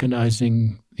eyes,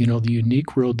 recognizing, the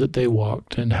unique road that they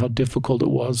walked and how difficult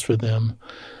it was for them?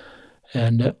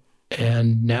 And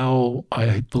now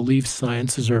I believe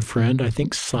science is our friend. I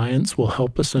think science will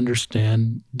help us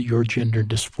understand your gender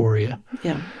dysphoria.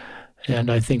 Yeah. And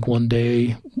I think one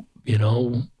day,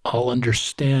 I'll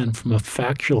understand from a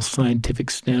factual scientific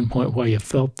standpoint why you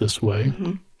felt this way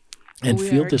and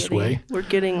feel this way. We're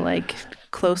getting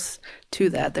close to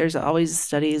that. There's always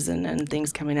studies and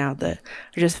things coming out that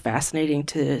are just fascinating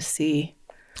to see.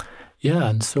 Yeah,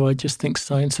 and so I just think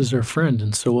science is our friend.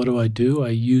 And so what do? I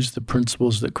use the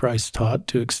principles that Christ taught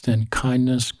to extend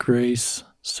kindness, grace,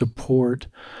 support,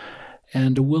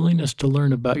 and a willingness to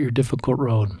learn about your difficult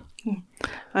road.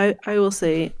 I will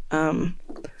say,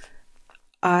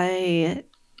 I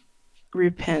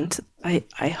repent.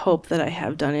 I hope that I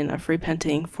have done enough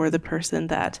repenting for the person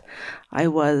that I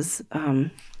was,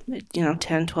 10,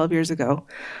 12 years ago.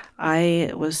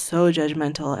 I was so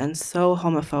judgmental and so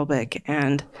homophobic,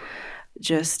 and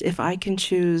just, if I can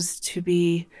choose to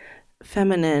be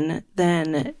feminine,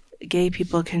 then gay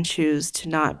people can choose to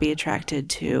not be attracted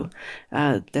to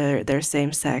their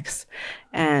same sex.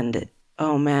 And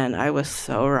oh man, I was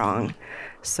so wrong.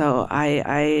 So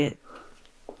I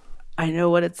know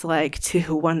what it's like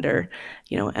to wonder,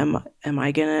 am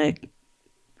I gonna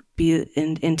be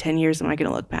in 10 years, am I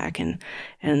gonna look back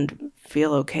and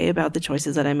feel okay about the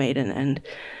choices that I made,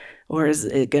 or is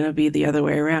it gonna be the other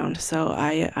way around? So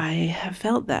I have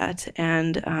felt that,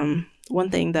 and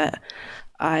one thing that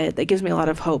gives me a lot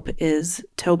of hope is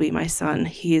Toby, my son.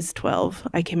 He's 12.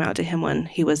 I came out to him when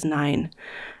he was 9,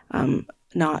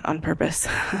 not on purpose.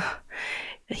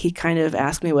 He kind of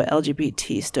asked me what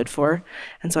LGBT stood for,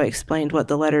 and so I explained what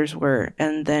the letters were,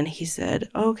 and then he said,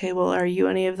 "Okay, well, are you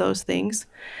any of those things?"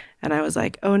 And I was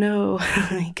like, oh no,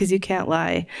 because you can't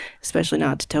lie, especially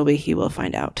not to Toby. He will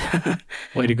find out.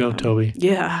 Way to go, Toby.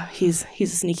 Yeah, he's a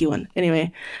sneaky one.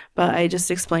 Anyway, but I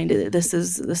just explained it. This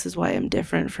is why I'm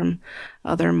different from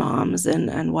other moms,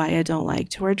 and why I don't like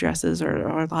to wear dresses or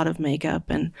a lot of makeup,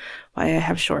 and why I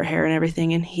have short hair and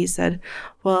everything. And he said,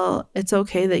 well, it's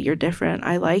okay that you're different.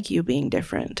 I like you being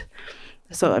different.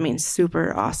 So, I mean,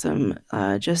 super awesome,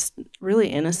 just really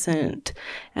innocent.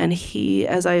 And he,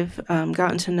 as I've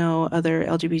gotten to know other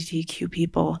LGBTQ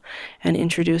people and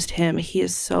introduced him, he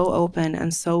is so open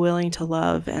and so willing to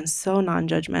love and so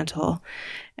non-judgmental.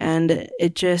 And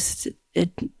it just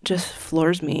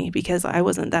floors me because I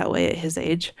wasn't that way at his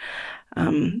age.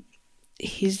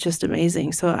 He's just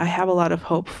amazing. So I have a lot of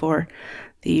hope for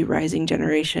the rising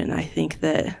generation. I think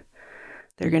that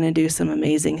they're going to do some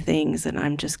amazing things, and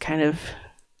I'm just kind of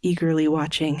eagerly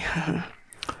watching.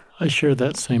 I share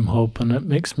that same hope, and it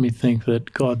makes me think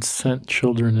that God sent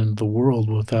children into the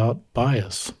world without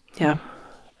bias. Yeah.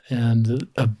 And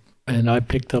I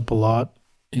picked up a lot,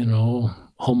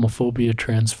 homophobia,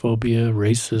 transphobia,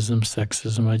 racism,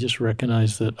 sexism. I just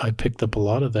recognize that I picked up a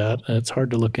lot of that, and it's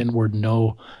hard to look inward and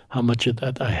know how much of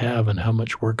that I have and how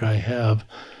much work I have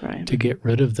to get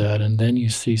rid of that. And then you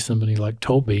see somebody like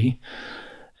Toby,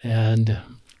 and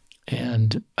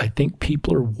I think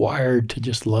people are wired to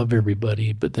just love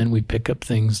everybody, but then we pick up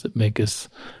things that make us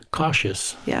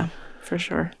cautious. Yeah, for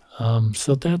sure.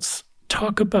 So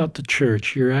talk about the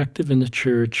church. You're active in the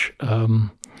church.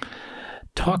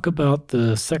 Talk about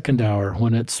the second hour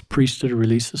when it's Priesthood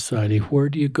Relief Society. Where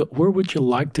do you go? Where would you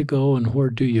like to go, and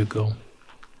where do you go?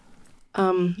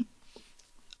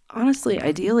 Honestly,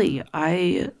 ideally,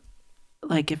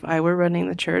 if I were running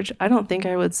the church, I don't think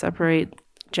I would separate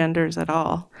genders at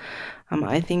all.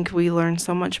 I think we learn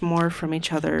so much more from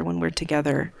each other when we're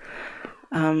together.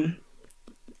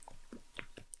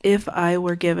 If I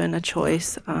were given a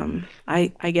choice,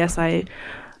 I guess I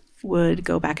would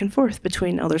go back and forth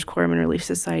between Elders Quorum and Relief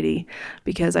Society,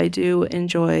 because I do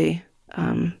enjoy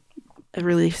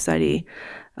Relief Society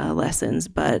lessons,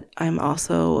 but I'm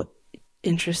also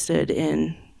interested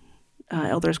in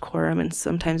Elders Quorum, and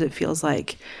sometimes it feels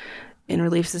like in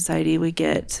Relief Society we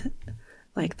get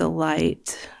like the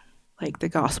light, like the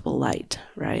gospel light,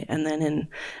 right? And then in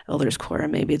Elders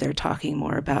Quorum, maybe they're talking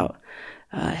more about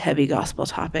heavy gospel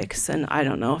topics, and I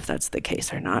don't know if that's the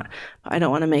case or not. I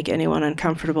don't want to make anyone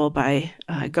uncomfortable by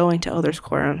going to Elders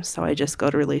Quorum, so I just go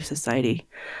to Relief Society.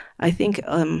 I think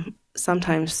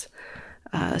sometimes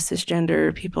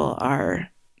cisgender people are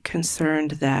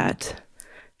concerned that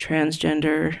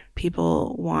transgender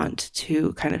people want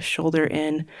to kind of shoulder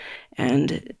in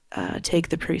and take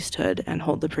the priesthood and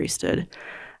hold the priesthood.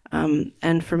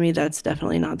 And for me, that's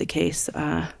definitely not the case.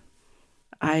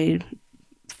 I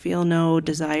feel no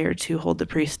desire to hold the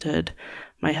priesthood.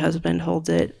 My husband holds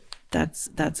it.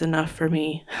 That's enough for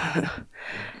me.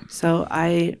 So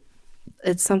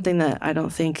it's something that I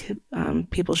don't think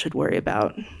people should worry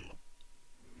about.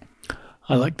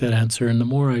 I like that answer. And the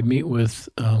more I meet with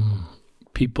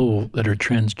people that are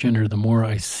transgender, the more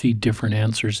I see different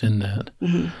answers in that.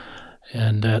 Mm-hmm.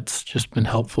 And that's just been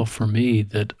helpful for me,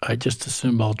 that I just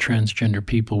assumed all transgender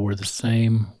people were the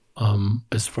same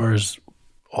as far as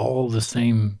all the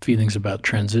same feelings about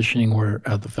transitioning,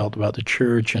 how they felt about the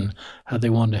church and how they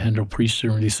wanted to handle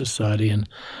Priesthood and Relief Society. And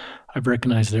I've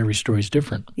recognized that every story is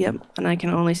different. Yep, and I can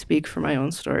only speak for my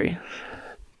own story.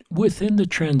 Within the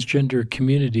transgender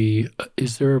community,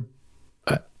 is it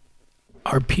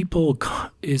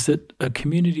a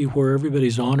community where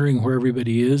everybody's honoring where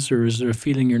everybody is, or is there a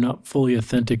feeling you're not fully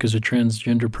authentic as a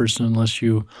transgender person unless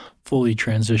you fully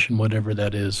transition, whatever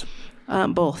that is?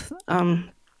 Both.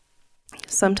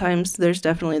 Sometimes there's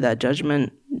definitely that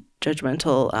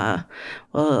judgmental,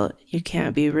 well, you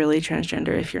can't be really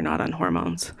transgender if you're not on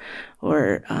hormones,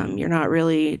 or you're not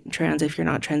really trans if you're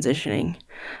not transitioning.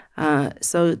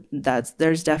 So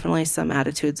there's definitely some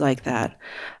attitudes like that.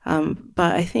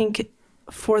 But I think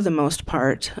for the most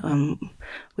part,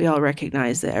 we all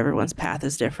recognize that everyone's path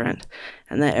is different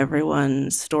and that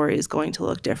everyone's story is going to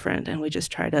look different. And we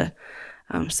just try to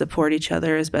support each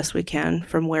other as best we can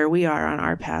from where we are on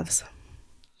our paths.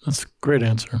 That's a great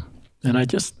answer. And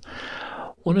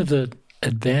one of the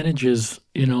advantages,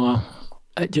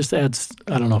 it just adds,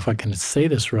 I don't know if I can say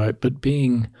this right, but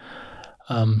being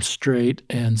straight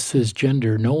and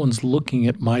cisgender, no one's looking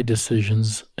at my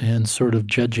decisions and sort of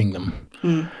judging them.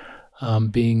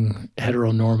 Being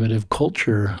heteronormative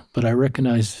culture, but I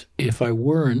recognize if I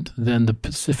weren't, then the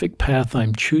specific path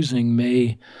I'm choosing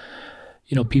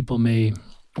people may,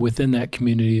 within that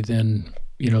community, then,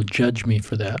 judge me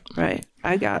for that. Right.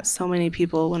 I got so many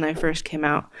people when I first came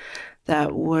out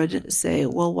that would say,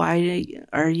 well, why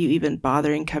are you even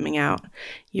bothering coming out?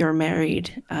 You're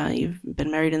married. You've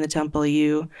been married in the temple.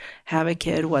 You have a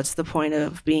kid. What's the point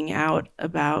of being out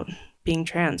about being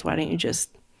trans? Why don't you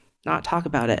just not talk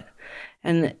about it?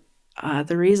 And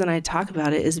the reason I talk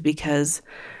about it is because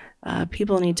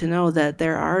people need to know that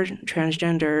there are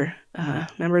transgender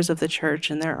members of the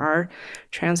church, and there are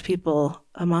trans people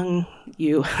among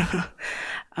you.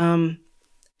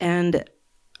 And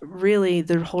really,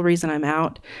 the whole reason I'm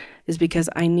out is because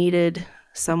I needed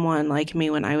someone like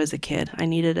me when I was a kid. I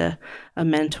needed a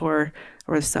mentor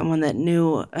or someone that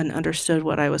knew and understood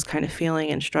what I was kind of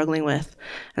feeling and struggling with.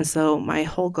 And so my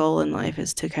whole goal in life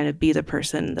is to kind of be the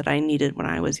person that I needed when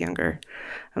I was younger.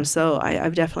 So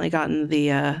I've definitely gotten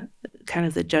the kind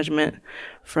of the judgment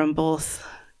from both,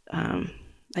 I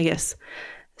guess,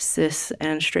 cis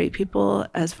and straight people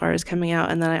as far as coming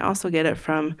out. And then I also get it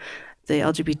from the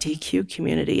LGBTQ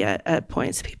community at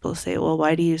points. People say, well,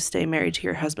 why do you stay married to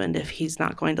your husband if he's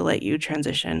not going to let you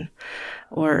transition?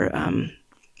 Or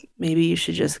maybe you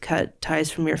should just cut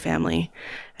ties from your family.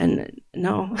 And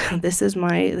no, this is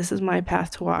my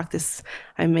path to walk.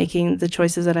 I'm making the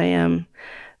choices that I am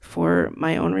for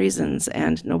my own reasons,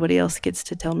 and nobody else gets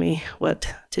to tell me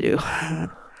what to do.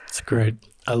 It's great.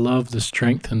 I love the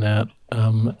strength in that,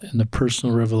 and the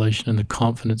personal revelation and the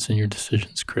confidence in your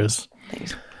decisions, Chris.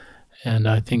 Thanks. And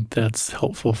I think that's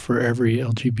helpful for every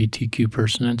LGBTQ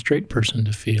person and straight person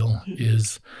to feel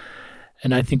is,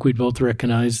 and I think we both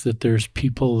recognize that there's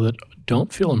people that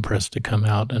don't feel impressed to come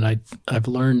out. And I've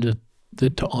learned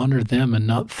that to honor them and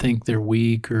not think they're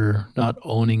weak or not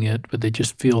owning it, but they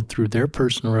just feel through their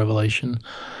personal revelation.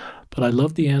 But I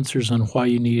love the answers on why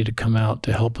you needed to come out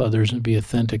to help others and be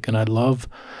authentic. And I love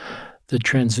the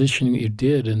transition you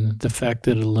did and the fact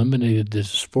that it eliminated the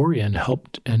dysphoria and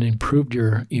helped and improved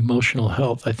your emotional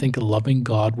health. I think a loving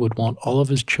God would want all of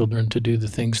his children to do the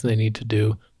things they need to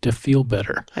do to feel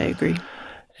better. I agree.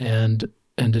 And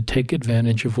to take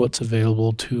advantage of what's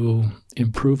available to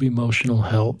improve emotional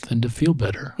health and to feel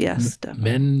better. Yes,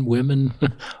 definitely. Men, women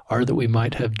are that we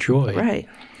might have joy. Right.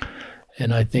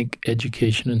 And I think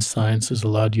education and science has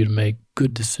allowed you to make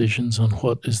good decisions on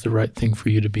what is the right thing for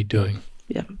you to be doing.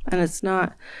 Yeah. And it's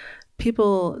not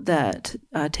people that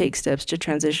take steps to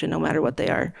transition, no matter what they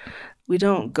are. We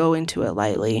don't go into it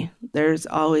lightly. There's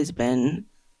always been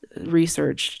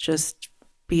research just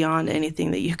beyond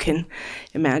anything that you can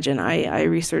imagine. I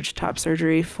researched top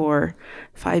surgery for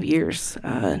 5 years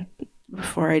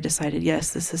before I decided,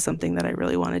 yes, this is something that I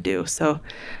really want to do. So,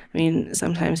 I mean,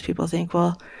 sometimes people think,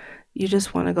 well, you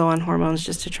just want to go on hormones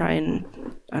just to try and,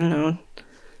 I don't know,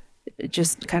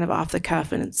 just kind of off the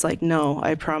cuff. And it's like, no,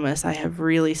 I promise I have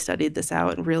really studied this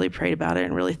out and really prayed about it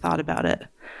and really thought about it.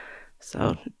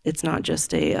 So it's not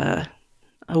just a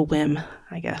whim,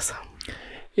 I guess.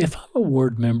 If I'm a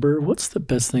ward member, what's the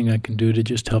best thing I can do to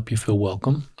just help you feel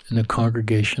welcome in the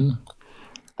congregation?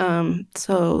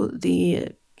 So the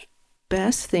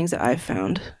best things that I've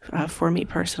found for me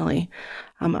personally,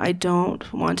 I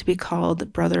don't want to be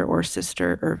called brother or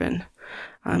sister Irvin.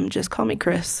 Just call me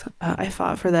Chris. I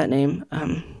fought for that name.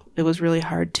 It was really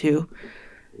hard to,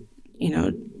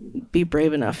 be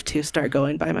brave enough to start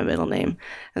going by my middle name.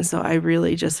 And so I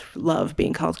really just love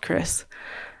being called Chris.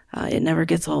 It never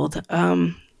gets old.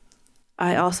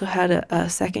 I also had a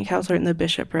second counselor in the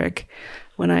bishopric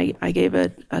when I gave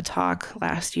a talk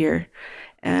last year.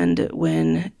 And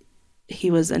when he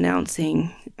was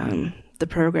announcing the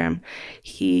program,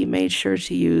 he made sure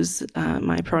to use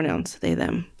my pronouns, they,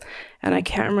 them. And I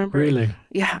can't remember. Really?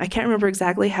 Yeah, I can't remember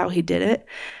exactly how he did it.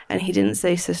 And he didn't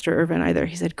say Sister Irvin either.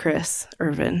 He said Chris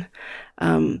Irvin.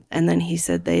 And then he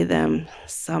said they, them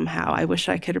somehow. I wish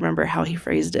I could remember how he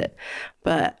phrased it.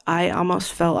 But I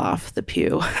almost fell off the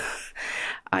pew.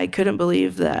 I couldn't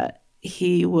believe that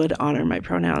he would honor my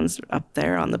pronouns up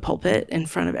there on the pulpit in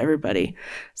front of everybody.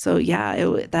 So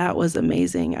yeah, that was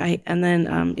amazing. And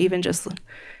then even just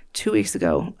 2 weeks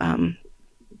ago,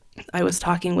 I was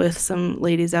talking with some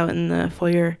ladies out in the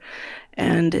foyer,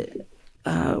 and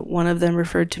one of them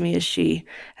referred to me as she,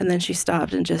 and then she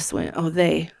stopped and just went, "Oh,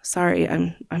 they. Sorry,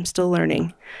 I'm still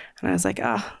learning." And I was like,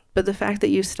 but the fact that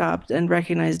you stopped and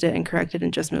recognized it and corrected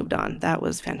and just moved on, that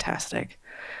was fantastic.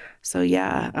 So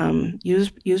yeah,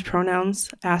 use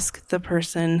pronouns. Ask the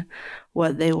person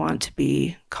what they want to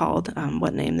be called,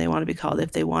 what name they want to be called,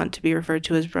 if they want to be referred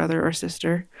to as brother or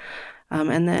sister,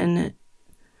 and then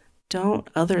don't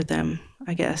other them,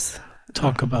 I guess.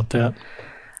 Talk about that.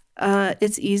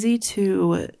 It's easy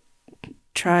to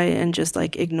try and just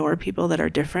ignore people that are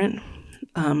different.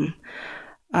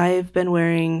 I've been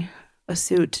wearing a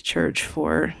suit to church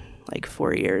for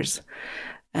 4 years,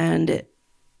 and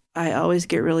I always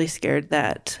get really scared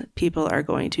that people are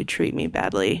going to treat me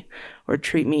badly or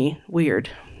treat me weird.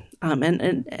 And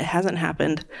it hasn't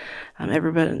happened.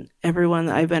 Everyone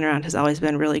that I've been around has always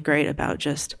been really great about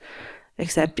just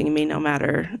accepting me no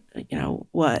matter,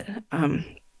 what.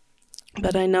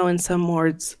 But I know in some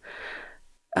wards,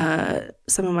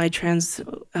 some of my trans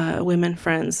women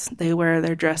friends, they wear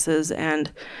their dresses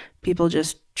and people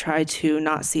just try to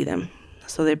not see them.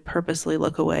 So they purposely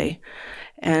look away,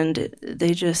 and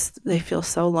they feel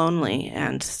so lonely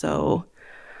and so,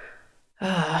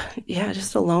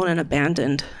 just alone and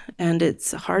abandoned. And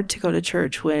it's hard to go to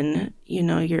church when,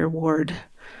 your ward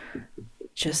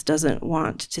just doesn't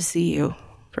want to see you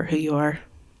for who you are.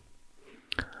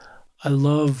 I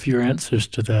love your answers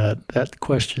to that. That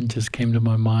question just came to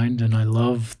my mind, and I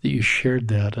love that you shared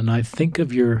that. And I think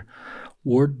of your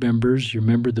ward members. You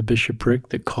remember the bishopric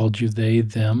that called you they,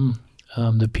 them,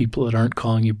 the people that aren't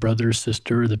calling you brother or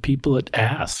sister, the people that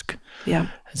ask and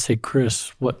say,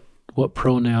 Chris, what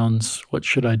pronouns, what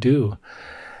should I do?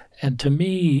 And to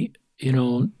me,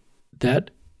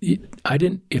 that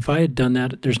if I had done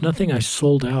that, there's nothing I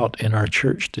sold out in our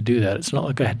church to do that. It's not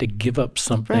like I had to give up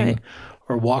something. Right.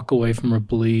 Or walk away from a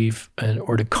belief,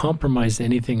 or to compromise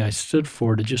anything I stood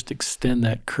for, to just extend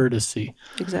that courtesy.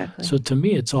 Exactly. So to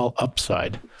me, it's all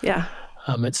upside. Yeah.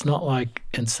 It's not like,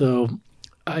 and so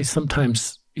I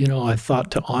sometimes, I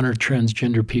thought to honor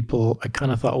transgender people, I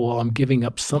kind of thought, well, I'm giving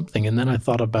up something. And then I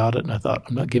thought about it and I thought,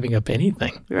 I'm not giving up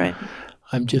anything. Right.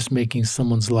 I'm just making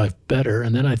someone's life better.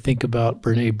 And then I think about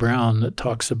Brene Brown that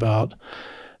talks about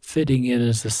fitting in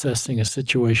is assessing a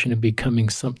situation and becoming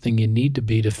something you need to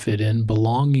be to fit in.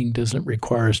 Belonging doesn't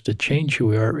require us to change who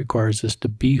we are. It requires us to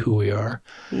be who we are.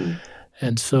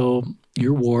 And so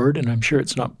your ward, and I'm sure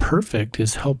it's not perfect,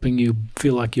 is helping you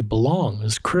feel like you belong,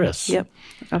 as Chris. Yep,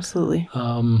 absolutely.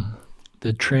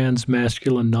 The trans,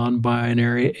 masculine,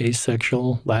 non-binary,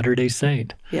 asexual, Latter-day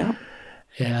Saint. Yeah.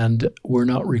 And we're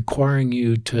not requiring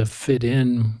you to fit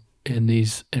in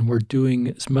these, and we're doing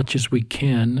as much as we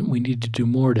can. We need to do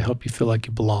more to help you feel like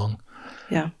you belong.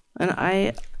 Yeah. And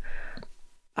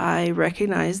I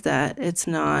recognize that it's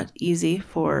not easy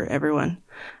for everyone,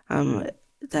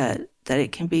 that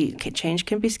change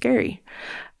can be scary.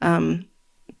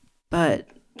 But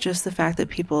just the fact that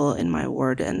people in my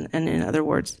ward and in other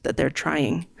wards, that they're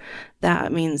trying,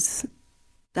 that means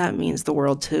the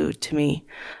world to me.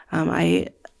 I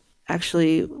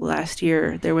actually, last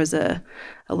year, there was a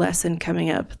lesson coming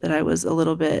up that I was a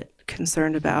little bit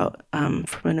concerned about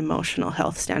from an emotional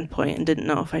health standpoint, and didn't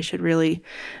know if I should really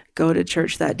go to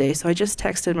church that day. So I just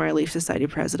texted my Relief Society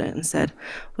president and said,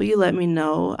 will you let me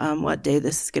know what day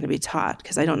this is going to be taught?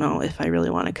 Because I don't know if I really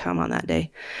want to come on that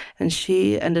day. And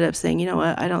she ended up saying, you know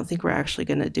what, I don't think we're actually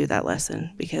going to do that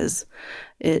lesson, because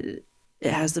it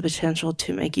has the potential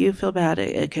to make you feel bad.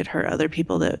 It could hurt other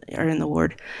people that are in the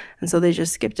ward. And so they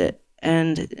just skipped it.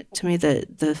 And to me,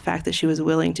 the fact that she was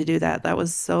willing to do that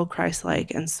was so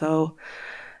Christ-like and so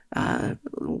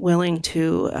willing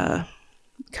to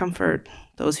comfort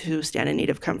those who stand in need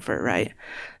of comfort, right?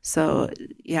 So,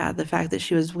 yeah, the fact that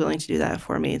she was willing to do that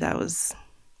for me,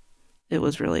 it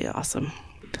was really awesome.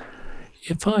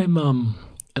 If I'm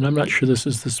and I'm not sure this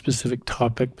is the specific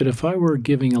topic, but if I were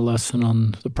giving a lesson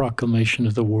on the proclamation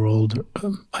of the world,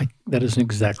 that isn't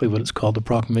exactly what it's called, the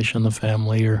proclamation of the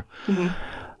family,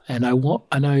 and I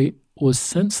was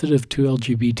sensitive to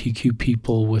LGBTQ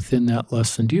people within that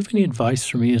lesson. Do you have any advice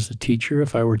for me as a teacher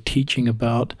if I were teaching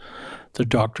about the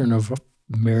doctrine of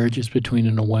marriages between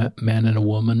a man and a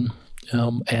woman,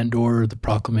 and or the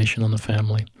proclamation on the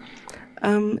family?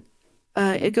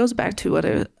 It goes back to what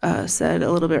I said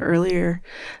a little bit earlier,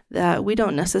 that we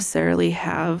don't necessarily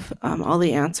have all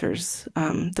the answers.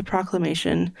 The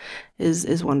proclamation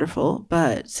is wonderful,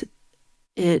 but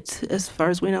as far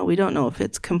as we know, we don't know if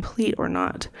it's complete or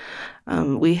not.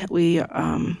 We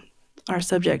are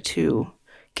subject to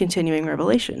continuing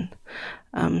revelation.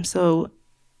 So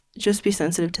just be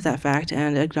sensitive to that fact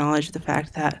and acknowledge the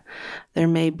fact that there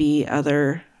may be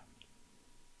other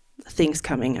things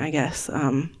coming, I guess.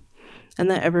 And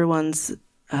that everyone's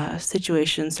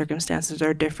situation, circumstances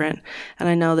are different. And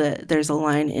I know that there's a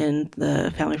line in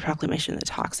the Family Proclamation that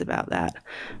talks about that,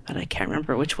 but I can't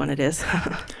remember which one it is.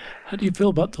 How do you feel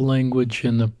about the language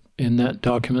in that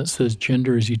document that says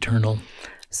gender is eternal?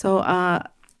 So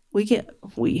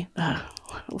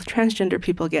transgender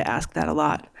people get asked that a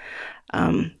lot.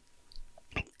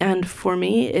 And for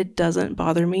me, it doesn't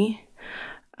bother me.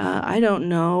 I don't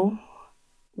know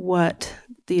what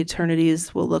the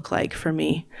eternities will look like for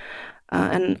me.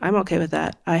 And I'm okay with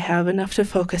that. I have enough to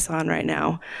focus on right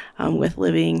now with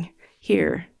living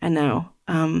here and now.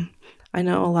 I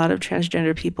know a lot of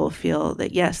transgender people feel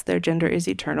that, yes, their gender is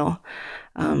eternal,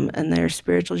 and their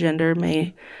spiritual gender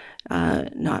may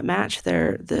not match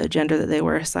the gender that they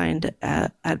were assigned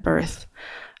at birth.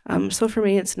 So for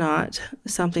me, it's not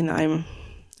something that I'm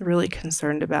really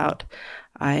concerned about.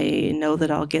 I know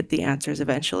that I'll get the answers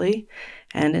eventually,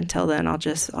 and until then, I'll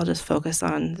just focus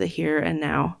on the here and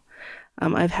now.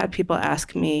 I've had people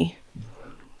ask me,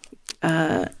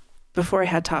 before I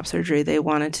had top surgery, they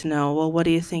wanted to know, well, what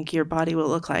do you think your body will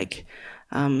look like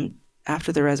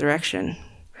after the resurrection?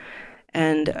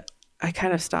 And I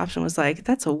kind of stopped and was like,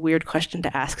 that's a weird question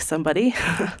to ask somebody.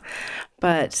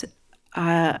 But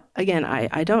again,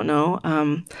 I don't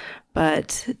know.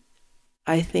 But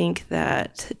I think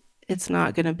that it's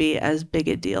not going to be as big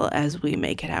a deal as we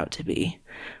make it out to be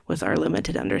with our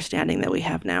limited understanding that we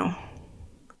have now.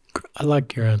 I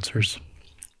like your answers.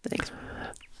 Thanks.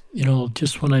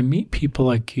 Just when I meet people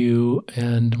like you,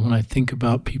 and when I think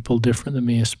about people different than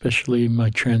me, especially my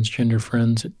transgender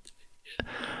friends,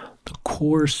 the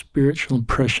core spiritual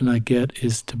impression I get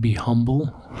is to be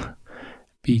humble,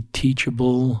 be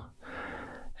teachable,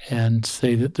 and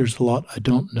say that there's a lot I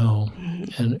don't know,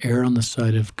 and err on the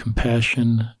side of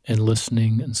compassion and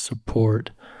listening and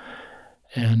support.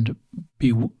 And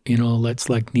be, that's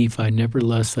like Nephi,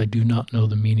 nevertheless, I do not know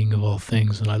the meaning of all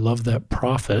things. And I love that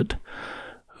prophet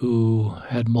who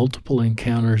had multiple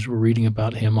encounters. We're reading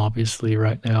about him, obviously,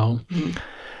 right now. Mm-hmm.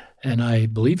 And I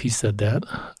believe he said that.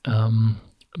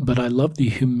 But I love the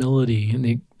humility and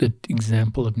the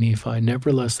example of Nephi.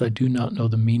 Nevertheless, I do not know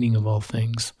the meaning of all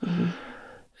things. Mm-hmm.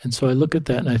 And so I look at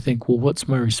that and I think, well, what's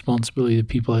my responsibility to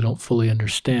people I don't fully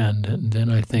understand? And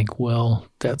then I think, well,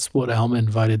 that's what Alma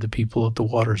invited the people at the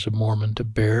Waters of Mormon to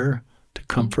bear, to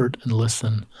comfort and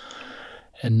listen,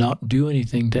 and not do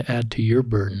anything to add to your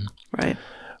burden. Right.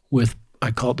 With, I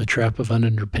call it the trap of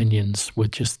unended opinions, with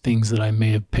just things that I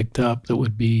may have picked up that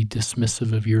would be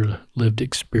dismissive of your lived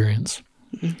experience.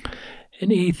 Mm-hmm.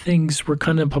 Any things, we're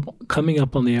kind of coming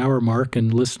up on the hour mark,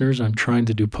 and listeners, I'm trying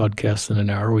to do podcasts in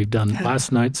an hour. We've done,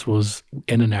 last night's was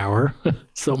in an hour,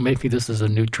 so maybe this is a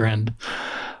new trend.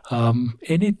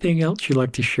 Anything else you'd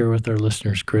like to share with our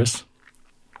listeners, Chris?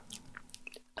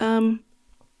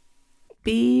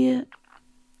 Be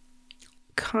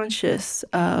conscious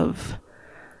of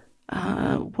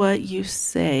what you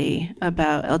say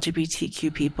about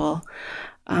LGBTQ people.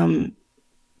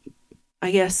 I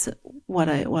guess what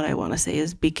I want to say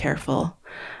is be careful,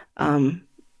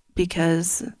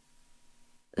 because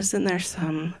isn't there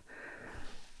some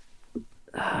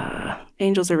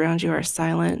angels around you are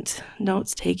silent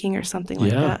notes taking or something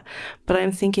like that? But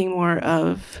I'm thinking more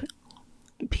of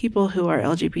people who are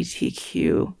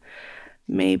LGBTQ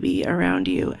maybe around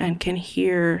you and can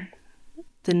hear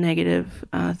the negative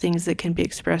things that can be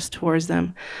expressed towards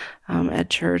them at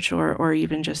church or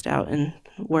even just out and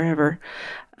wherever.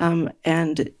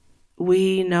 And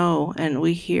we know and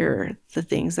we hear the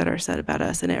things that are said about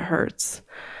us, and it hurts.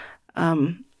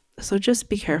 So just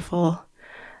be careful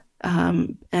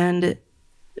and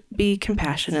be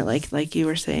compassionate, like you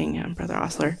were saying, Brother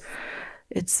Osler.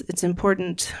 It's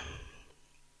important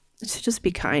to just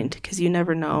be kind, because you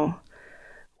never know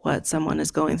what someone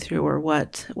is going through or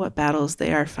what battles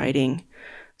they are fighting.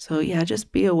 So yeah,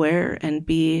 just be aware and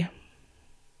be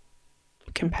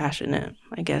compassionate.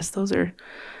 I guess those are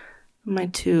my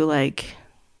two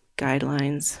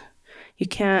guidelines. You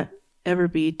can't ever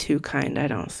be too kind, I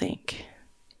don't think.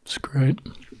 That's great.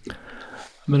 I'm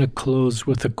going to close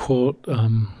with a quote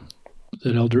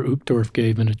that Elder Uchtdorf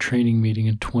gave in a training meeting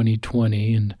in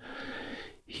 2020, and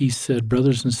he said,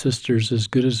 "Brothers and sisters, as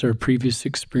good as our previous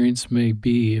experience may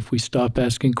be, if we stop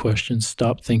asking questions,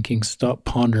 stop thinking, stop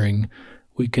pondering,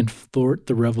 we can thwart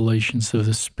the revelations of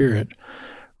the Spirit.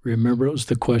 Remember, it was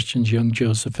the questions young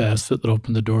Joseph asked that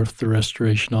opened the door for the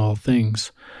restoration of all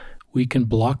things. We can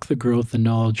block the growth and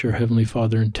knowledge our Heavenly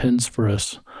Father intends for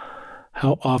us.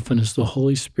 How often has the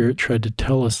Holy Spirit tried to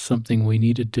tell us something we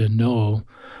needed to know,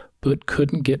 but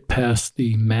couldn't get past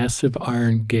the massive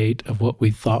iron gate of what we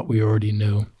thought we already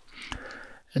knew?"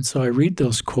 And so I read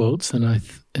those quotes, and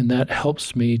that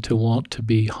helps me to want to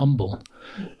be humble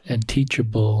and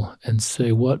teachable and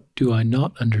say, what do I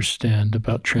not understand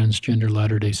about transgender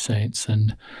Latter-day Saints?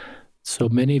 And so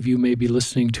many of you may be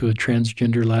listening to a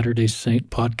transgender Latter-day Saint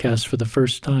podcast for the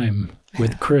first time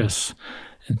with Chris,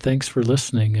 and thanks for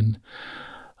listening. And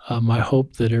I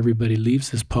hope that everybody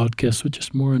leaves this podcast with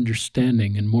just more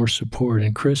understanding and more support.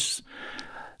 And Chris,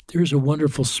 there's a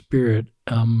wonderful spirit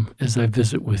as I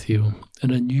visit with you,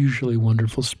 an unusually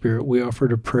wonderful spirit. We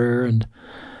offered a prayer, and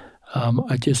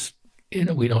I just,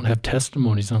 we don't have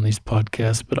testimonies on these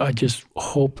podcasts, but I just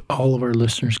hope all of our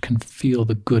listeners can feel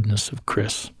the goodness of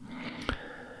Chris.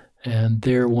 and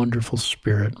their wonderful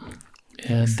spirit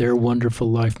and their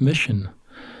wonderful life mission.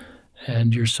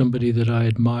 And you're somebody that I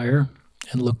admire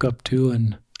and look up to,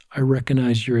 and I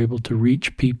recognize you're able to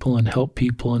reach people and help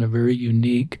people in a very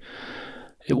unique.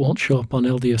 It won't show up on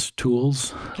LDS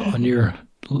Tools on your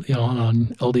on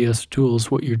LDS Tools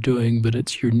what you're doing, but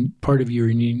it's your part of your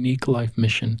unique life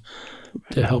mission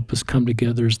to help us come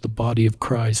together as the body of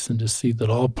Christ and to see that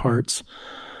all parts,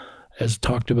 as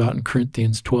talked about in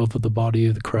Corinthians 12, of the body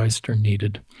of the Christ are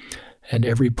needed, and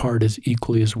every part is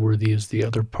equally as worthy as the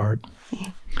other part.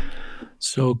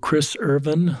 So, Chris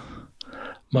Irvin,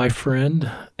 my friend,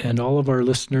 and all of our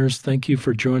listeners, thank you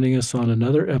for joining us on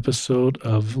another episode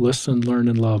of Listen, Learn,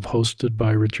 and Love, hosted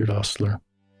by Richard Ostler.